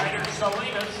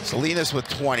 Salinas with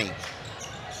 20.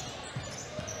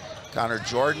 Connor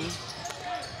Jordan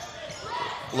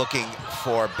looking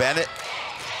for Bennett.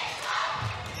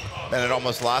 Bennett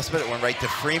almost lost it. It went right to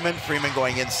Freeman. Freeman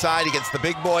going inside against the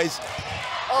big boys.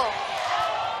 Oh.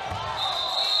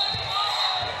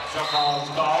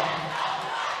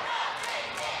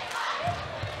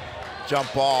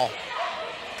 Jump ball.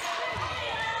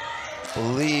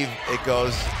 Believe it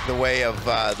goes the way of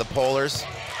the Polars.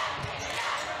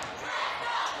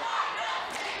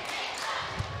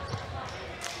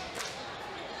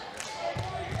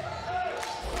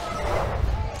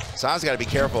 Hassan's got to be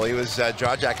careful. He was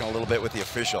jaw-jacking a little bit with the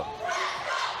official.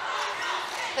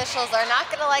 Officials are not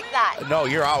going to like that. No,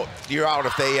 you're out. You're out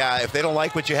if they don't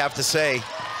like what you have to say.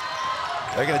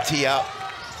 They're going to tee up.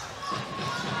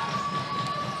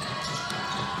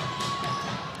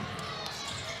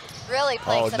 Really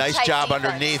playing some nice tight job defense.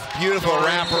 underneath. Beautiful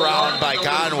wraparound by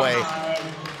Conway.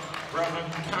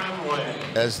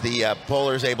 As the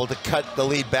Polars able to cut the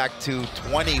lead back to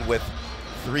 20 with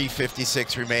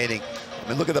 3:56 remaining. I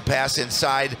mean, look at the pass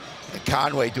inside.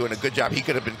 Conway doing a good job. He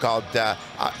could have been called,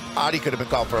 Adi could have been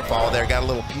called for a foul there. Got a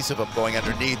little piece of him going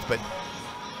underneath, but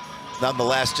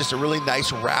nonetheless, just a really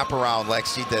nice wraparound,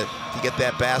 Lexi, to get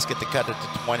that basket to cut it to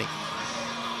 20.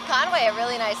 Conway, a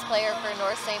really nice player for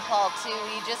North St. Paul, too.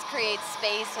 He just creates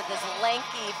space with his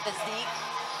lanky physique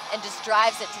and just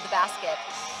drives it to the basket.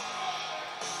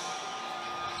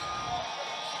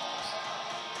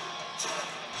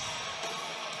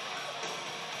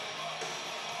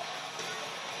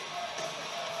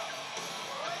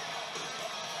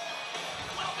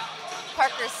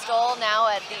 Parker Stoll now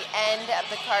at the end of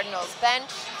the Cardinals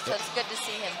bench, so it's good to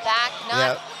see him back.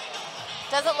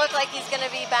 Doesn't look like he's going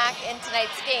to be back in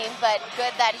tonight's game, but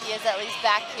good that he is at least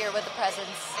back here with a presence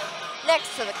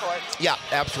next to the court. Yeah,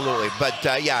 absolutely. But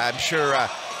yeah, I'm sure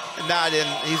not in.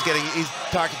 He's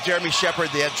talking. Jeremy Shepard,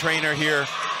 the head trainer here,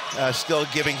 still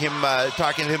giving him,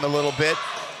 talking to him a little bit.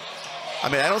 I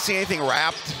mean, I don't see anything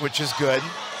wrapped, which is good.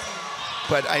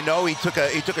 But I know he took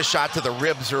a shot to the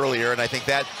ribs earlier, and I think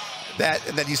that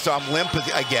and then you saw him limp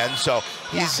again. So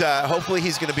he's hopefully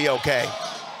he's going to be okay.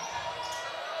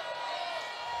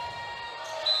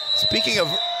 Speaking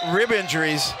of rib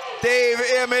injuries, Dave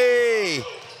Emmy.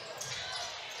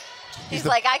 He's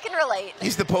like, I can relate.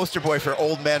 He's the poster boy for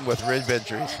old men with rib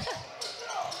injuries.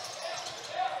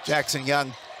 Jackson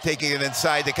Young taking it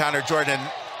inside to Connor Jordan.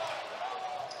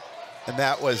 And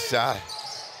that was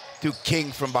Duke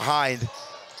King from behind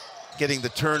getting the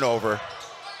turnover.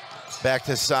 Back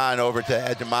to Hassan, over to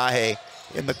Edemahe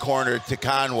in the corner to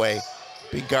Conway.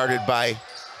 Being guarded by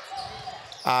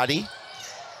Adi.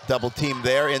 Double team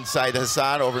there, inside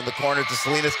Hassan, over in the corner to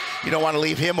Salinas. You don't want to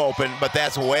leave him open, but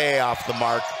that's way off the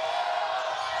mark.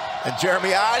 And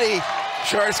Jeremy Adi,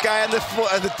 shortest guy on the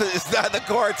court,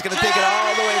 is going to take it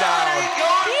all the way down.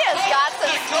 He has got some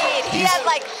speed. He had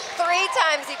like 3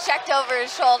 times he checked over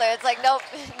his shoulder. It's like, nope,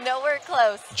 nowhere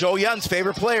close. Joe Young's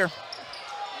favorite player.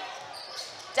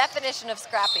 Definition of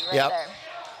scrappy right there.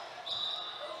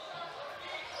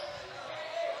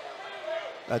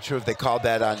 Not sure if they called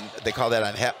that on.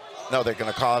 No, they're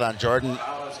going to call it on Jordan.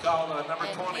 It's called on number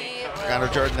 20. Connor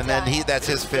Jordan, and then that's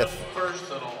his 5th.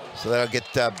 So that'll get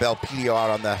Belpedio out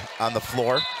on the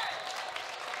floor.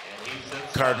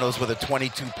 Cardinals with a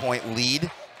 22-point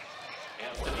lead.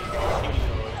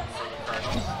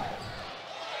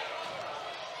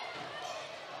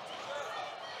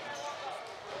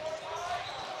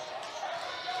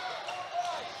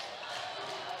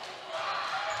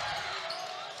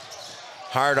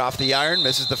 Hard off the iron,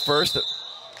 misses the first.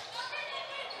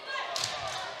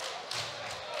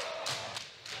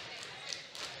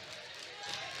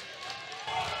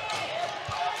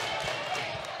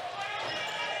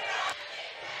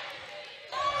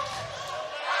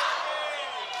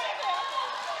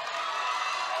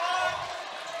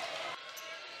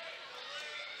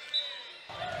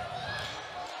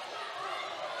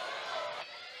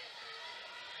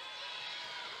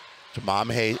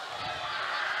 Jamamhe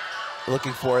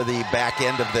looking for the back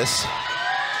end of this.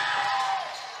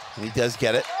 And he does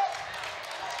get it.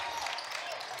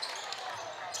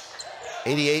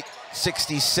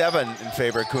 88-67 in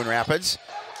favor of Coon Rapids.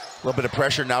 A little bit of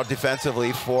pressure now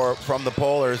defensively from the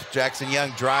Polars. Jackson Young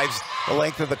drives the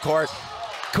length of the court.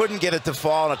 Couldn't get it to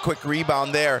fall, and a quick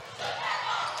rebound there.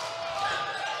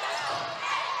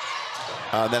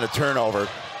 Then a turnover.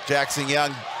 Jackson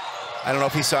Young, I don't know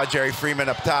if he saw Jerry Freeman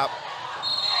up top.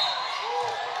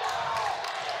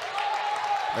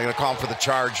 They're going to call him for the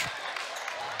charge.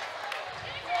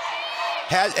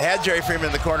 Had Jerry Freeman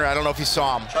in the corner. I don't know if he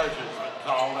saw him. Charges been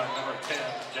called on number 10,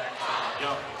 Jackson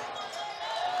Young.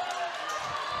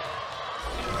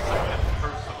 Second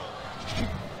personal.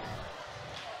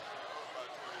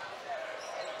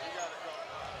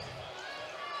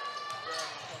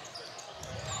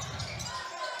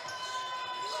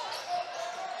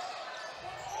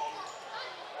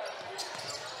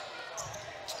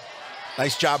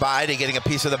 Nice job by Ida getting a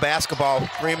piece of the basketball.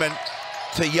 Freeman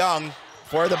to Young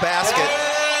for the basket.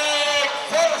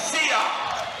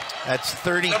 That's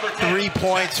 33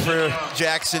 points for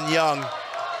Jackson Young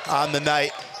on the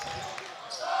night.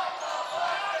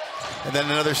 And then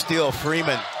another steal,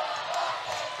 Freeman.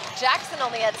 Jackson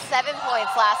only had 7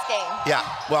 points last game. Yeah,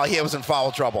 well, he was in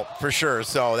foul trouble for sure.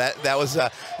 So that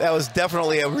was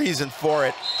definitely a reason for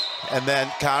it. And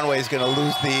then Conway's going to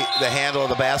lose the handle of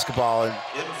the basketball and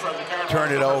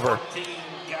turn it over.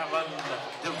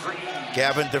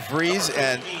 Gavin DeVries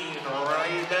and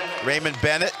Raymond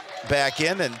Bennett back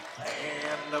in, and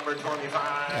number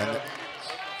 25,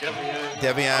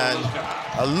 Devian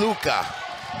Aluka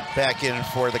back in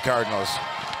for the Cardinals.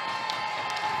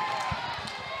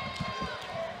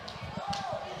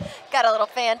 Got a little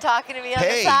fan talking to me on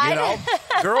the side. Hey, you know,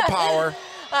 girl power.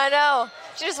 I know.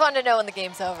 She just wanted to know when the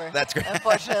game's over. That's great.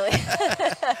 Unfortunately.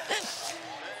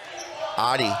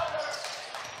 Adi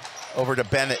over to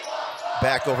Bennett,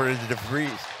 back over to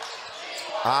DeVries.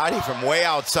 Adi from way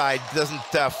outside, doesn't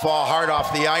fall hard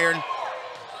off the iron.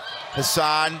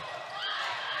 Hassan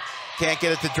can't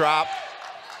get it to drop.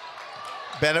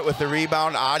 Bennett with the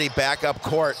rebound. Adi back up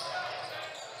court.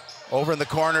 Over in the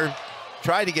corner,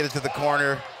 tried to get it to the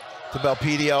corner to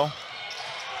Belpedio.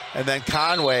 And then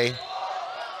Conway,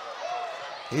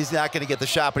 he's not going to get the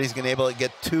shot, but he's going to be able to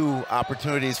get 2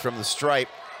 opportunities from the stripe.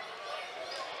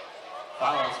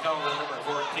 Follows called number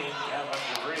 14, Gavin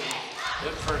DeVries.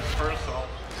 His first personal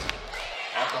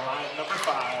at the line, number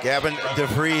 5. Gavin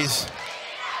DeVries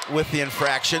with the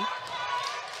infraction.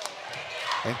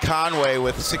 And Conway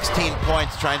with 16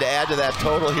 points, trying to add to that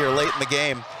total here late in the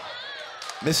game.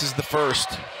 Misses the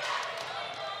first.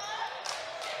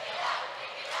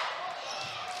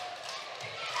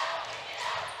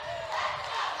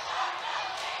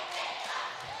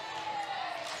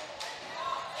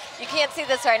 You can't see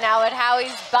this right now, but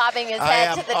Howie's bobbing his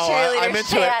head to the cheerleader I'm into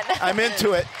chant. it. I'm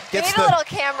into it. We need a little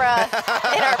camera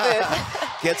in our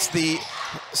booth. Gets the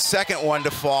second one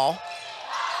to fall.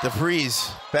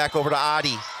 DeVries back over to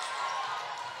Adi.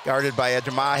 Guarded by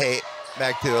Edjamahe.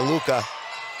 Back to Aluka.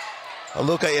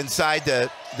 Aluka inside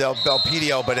to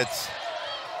Belpedio, but it's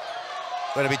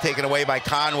going to be taken away by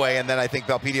Conway, and then I think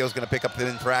Belpedio is going to pick up the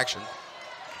infraction.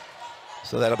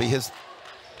 So that'll be his.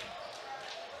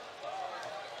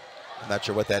 I'm not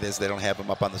sure what that is. They don't have him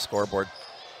up on the scoreboard.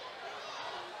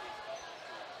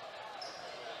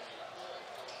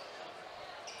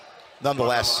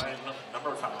 Nonetheless,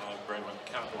 Number 5, Brevin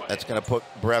Conway. that's going to put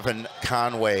Brevin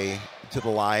Conway to the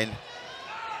line,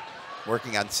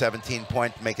 working on 17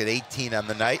 points, make it 18 on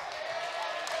the night.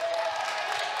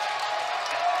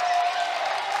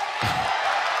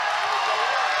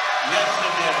 Yes,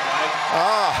 it did, Mike.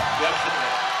 Yes, it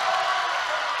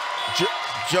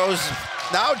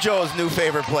did. Joe's new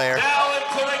favorite player, Now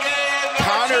into the game.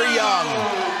 Connor Young.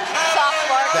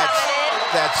 Sophomore coming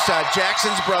in. That's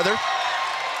Jackson's brother.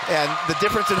 And the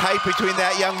difference in height between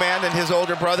that young man and his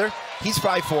older brother, he's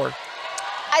 5'4".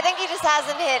 I think he just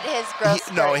hasn't hit his growth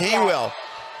spurt No, he yet. will.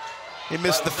 He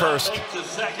missed the first. Take the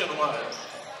second one.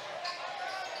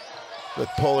 The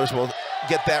Polars will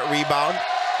get that rebound.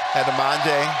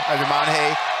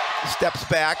 Edjamahe steps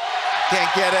back,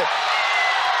 can't get it.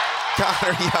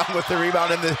 Connor Young with the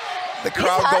rebound, and The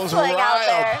crowd goes hustling out wild.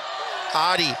 there.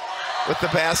 Adi with the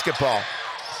basketball.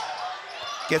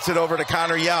 Gets it over to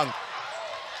Connor Young.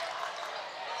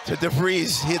 To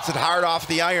DeVries, hits it hard off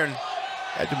the iron.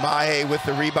 And Mahe with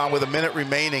the rebound with a minute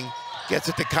remaining. Gets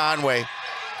it to Conway.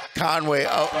 Conway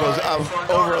goes out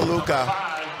over Aluka.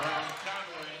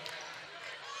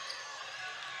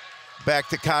 Back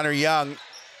to Connor Young.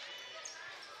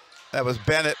 That was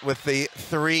Bennett with the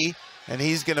three, and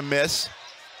he's gonna miss.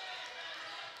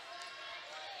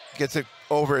 Gets it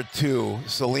over to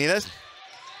Salinas.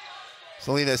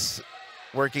 Salinas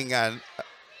working on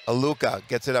Aluka,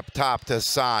 gets it up top to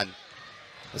Hassan.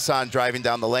 Hassan driving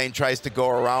down the lane, tries to go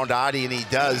around Adi, and he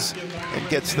does, and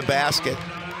gets the basket.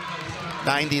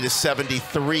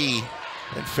 90-73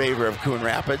 in favor of Coon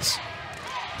Rapids.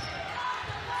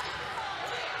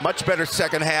 Much better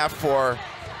second half for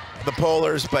the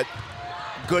Polars, but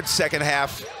good second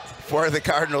half for the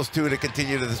Cardinals too to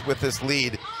continue with this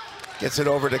lead. Gets it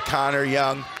over to Connor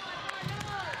Young.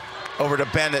 Over to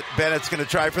Bennett. Bennett's gonna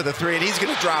try for the three, and he's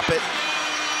gonna drop it.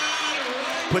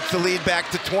 Puts the lead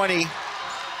back to 20.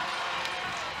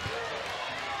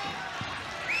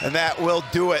 And that will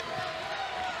do it.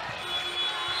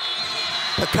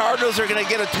 The Cardinals are going to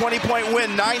get a 20-point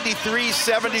win,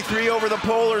 93-73 over the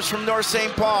Polars from North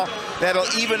St. Paul. That'll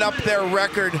even up their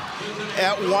record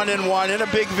at 1-1 in a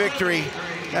big victory.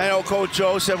 I know Coach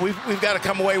Joe said we've got to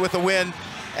come away with a win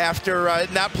after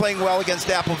not playing well against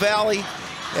Apple Valley.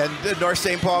 And North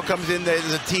St. Paul comes in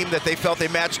as a team that they felt they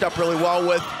matched up really well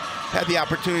with, had the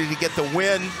opportunity to get the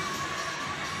win.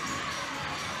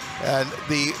 And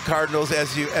the Cardinals,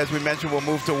 as we mentioned, will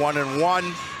move to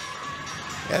 1-1.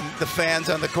 And the fans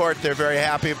on the court, they're very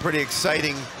happy. A pretty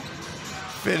exciting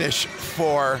finish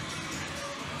for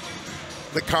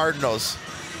the Cardinals.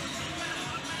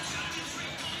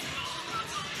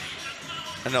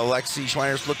 I know Lexi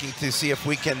Schweiner's looking to see if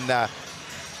we can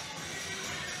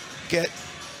get,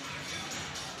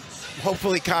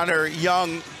 hopefully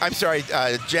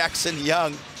Jackson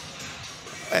Young,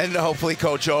 and hopefully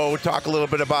Coach O talk a little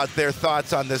bit about their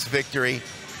thoughts on this victory.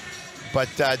 But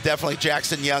definitely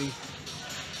Jackson Young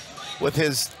with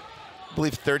his, I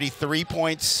believe, 33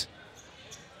 points.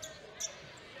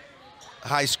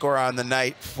 High score on the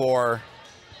night for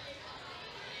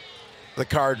the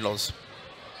Cardinals.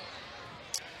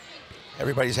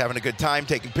 Everybody's having a good time,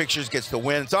 taking pictures, gets the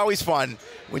win. It's always fun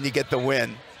when you get the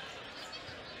win.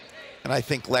 And I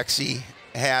think Lexi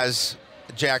has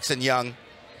Jackson Young.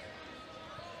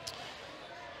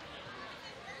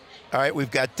 All right, we've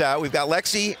got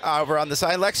Lexi over on the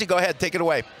side. Lexi, go ahead, take it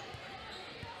away.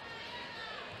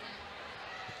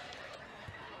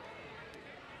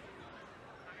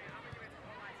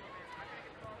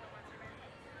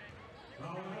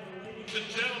 Ladies and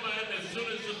gentlemen, as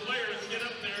soon as the players get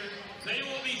up there, they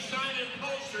will be signing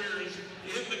posters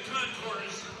in the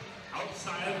concourse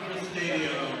outside of the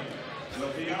stadium.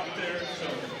 They'll be out there, so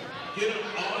get them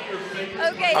all your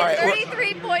favorite. Okay, All right,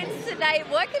 33 points tonight.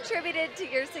 What contributed to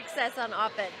your success on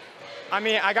offense? I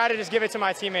mean, I got to just give it to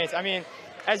my teammates. I mean,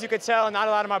 as you could tell, not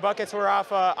a lot of my buckets were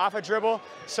off a dribble,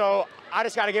 so I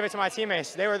just got to give it to my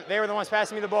teammates. They were the ones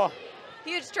passing me the ball.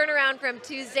 Huge turnaround from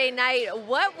Tuesday night.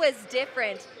 What was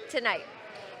different tonight?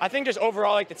 I think just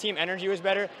overall, like, the team energy was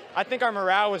better. I think our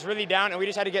morale was really down, and we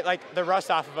just had to get, like, the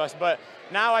rust off of us. But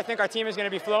now I think our team is going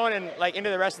to be flowing and, like, into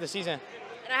the rest of the season.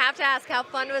 And I have to ask, how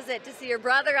fun was it to see your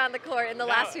brother on the court in the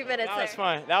last few minutes? That was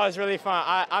fun. That was really fun.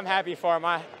 I'm happy for him.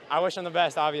 I wish him the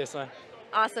best, obviously.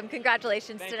 Awesome.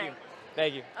 Congratulations tonight. You.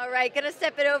 Thank you. All right, gonna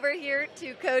step it over here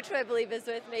to Coach, who I believe is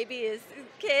with maybe his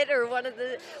kid or one of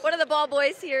the ball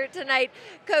boys here tonight.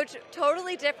 Coach,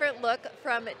 totally different look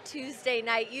from Tuesday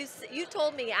night. You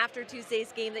told me after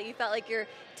Tuesday's game that you felt like your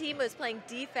team was playing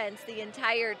defense the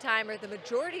entire time or the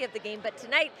majority of the game, but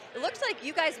tonight it looks like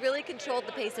you guys really controlled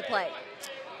the pace of play.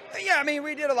 Yeah, I mean,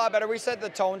 we did a lot better. We set the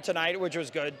tone tonight, which was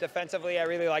good. Defensively, I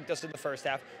really liked us in the first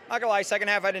half. Not gonna lie, second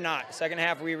half I did not. Second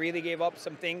half, we really gave up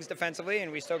some things defensively,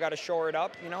 and we still got to shore it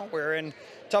up. You know, we're in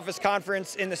toughest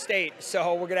conference in the state,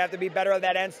 so we're gonna have to be better at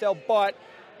that end still. But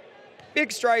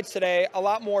big strides today, a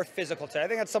lot more physical today. I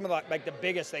think that's some of the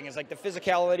biggest thing is like the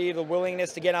physicality, the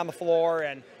willingness to get on the floor,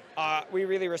 and we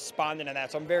really responded to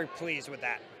that. So I'm very pleased with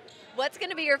that. What's going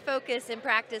to be your focus in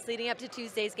practice leading up to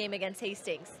Tuesday's game against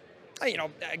Hastings? You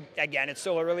know, again, it's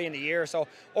still early in the year, so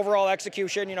overall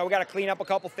execution, you know, we got to clean up a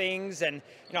couple things, and,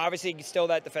 you know, obviously still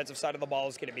that defensive side of the ball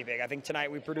is going to be big. I think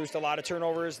tonight we produced a lot of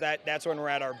turnovers. That's when we're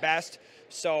at our best.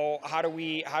 So how do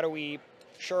we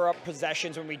shore up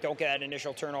possessions when we don't get that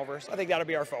initial turnovers? I think that'll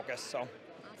be our focus. So.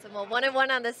 Awesome. Well,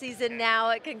 1-1 on the season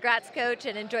now. Congrats, Coach,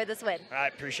 and enjoy this win. I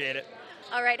appreciate it.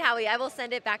 All right, Howie, I will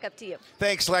send it back up to you.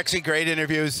 Thanks, Lexi. Great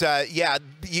interviews. Yeah,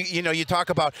 you know, you talk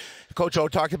about, Coach O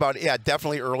talked about, yeah,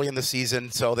 definitely early in the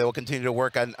season, so they will continue to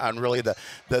work on really the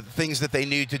things that they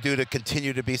need to do to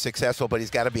continue to be successful, but he's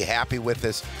got to be happy with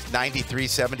this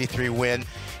 93-73 win.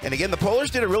 And again, the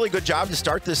Polars did a really good job to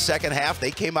start this second half.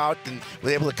 They came out and were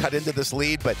able to cut into this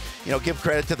lead, but, you know, give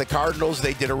credit to the Cardinals.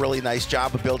 They did a really nice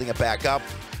job of building it back up.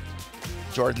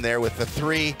 Jordan there with the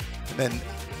 3, and then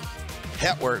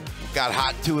Hetwer got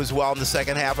hot too as well in the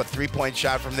second half, a 3-point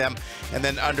shot from them, and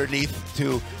then underneath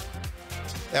to,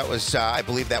 that was, I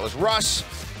believe that was Russ,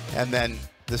 and then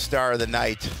the star of the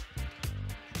night,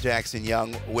 Jackson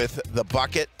Young with the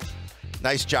bucket.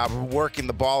 Nice job working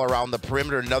the ball around the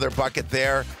perimeter, another bucket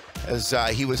there as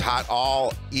he was hot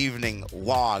all evening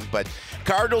long. But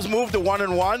Cardinals move to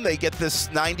 1-1. They get this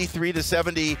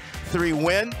 93-73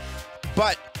 win.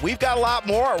 But we've got a lot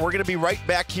more. We're going to be right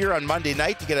back here on Monday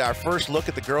night to get our first look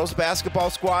at the girls basketball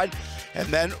squad. And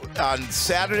then on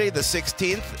Saturday, the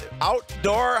 16th,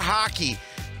 outdoor hockey.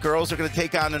 Girls are going to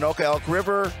take on Anoka Elk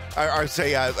River,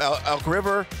 Elk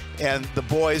River, and the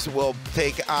boys will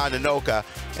take on Anoka.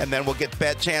 And then we'll get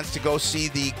that chance to go see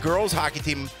the girls hockey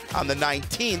team on the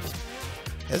 19th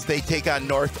as they take on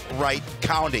North Wright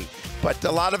County. But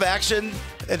a lot of action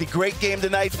and a great game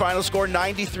tonight. Final score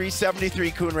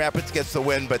 93-73. Coon Rapids gets the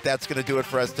win, but that's going to do it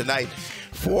for us tonight.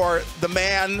 For the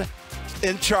man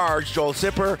in charge, Joel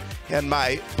Zipper, and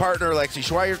my partner, Lexi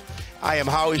Schweier, I am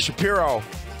Howie Shapiro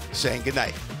saying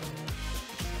goodnight.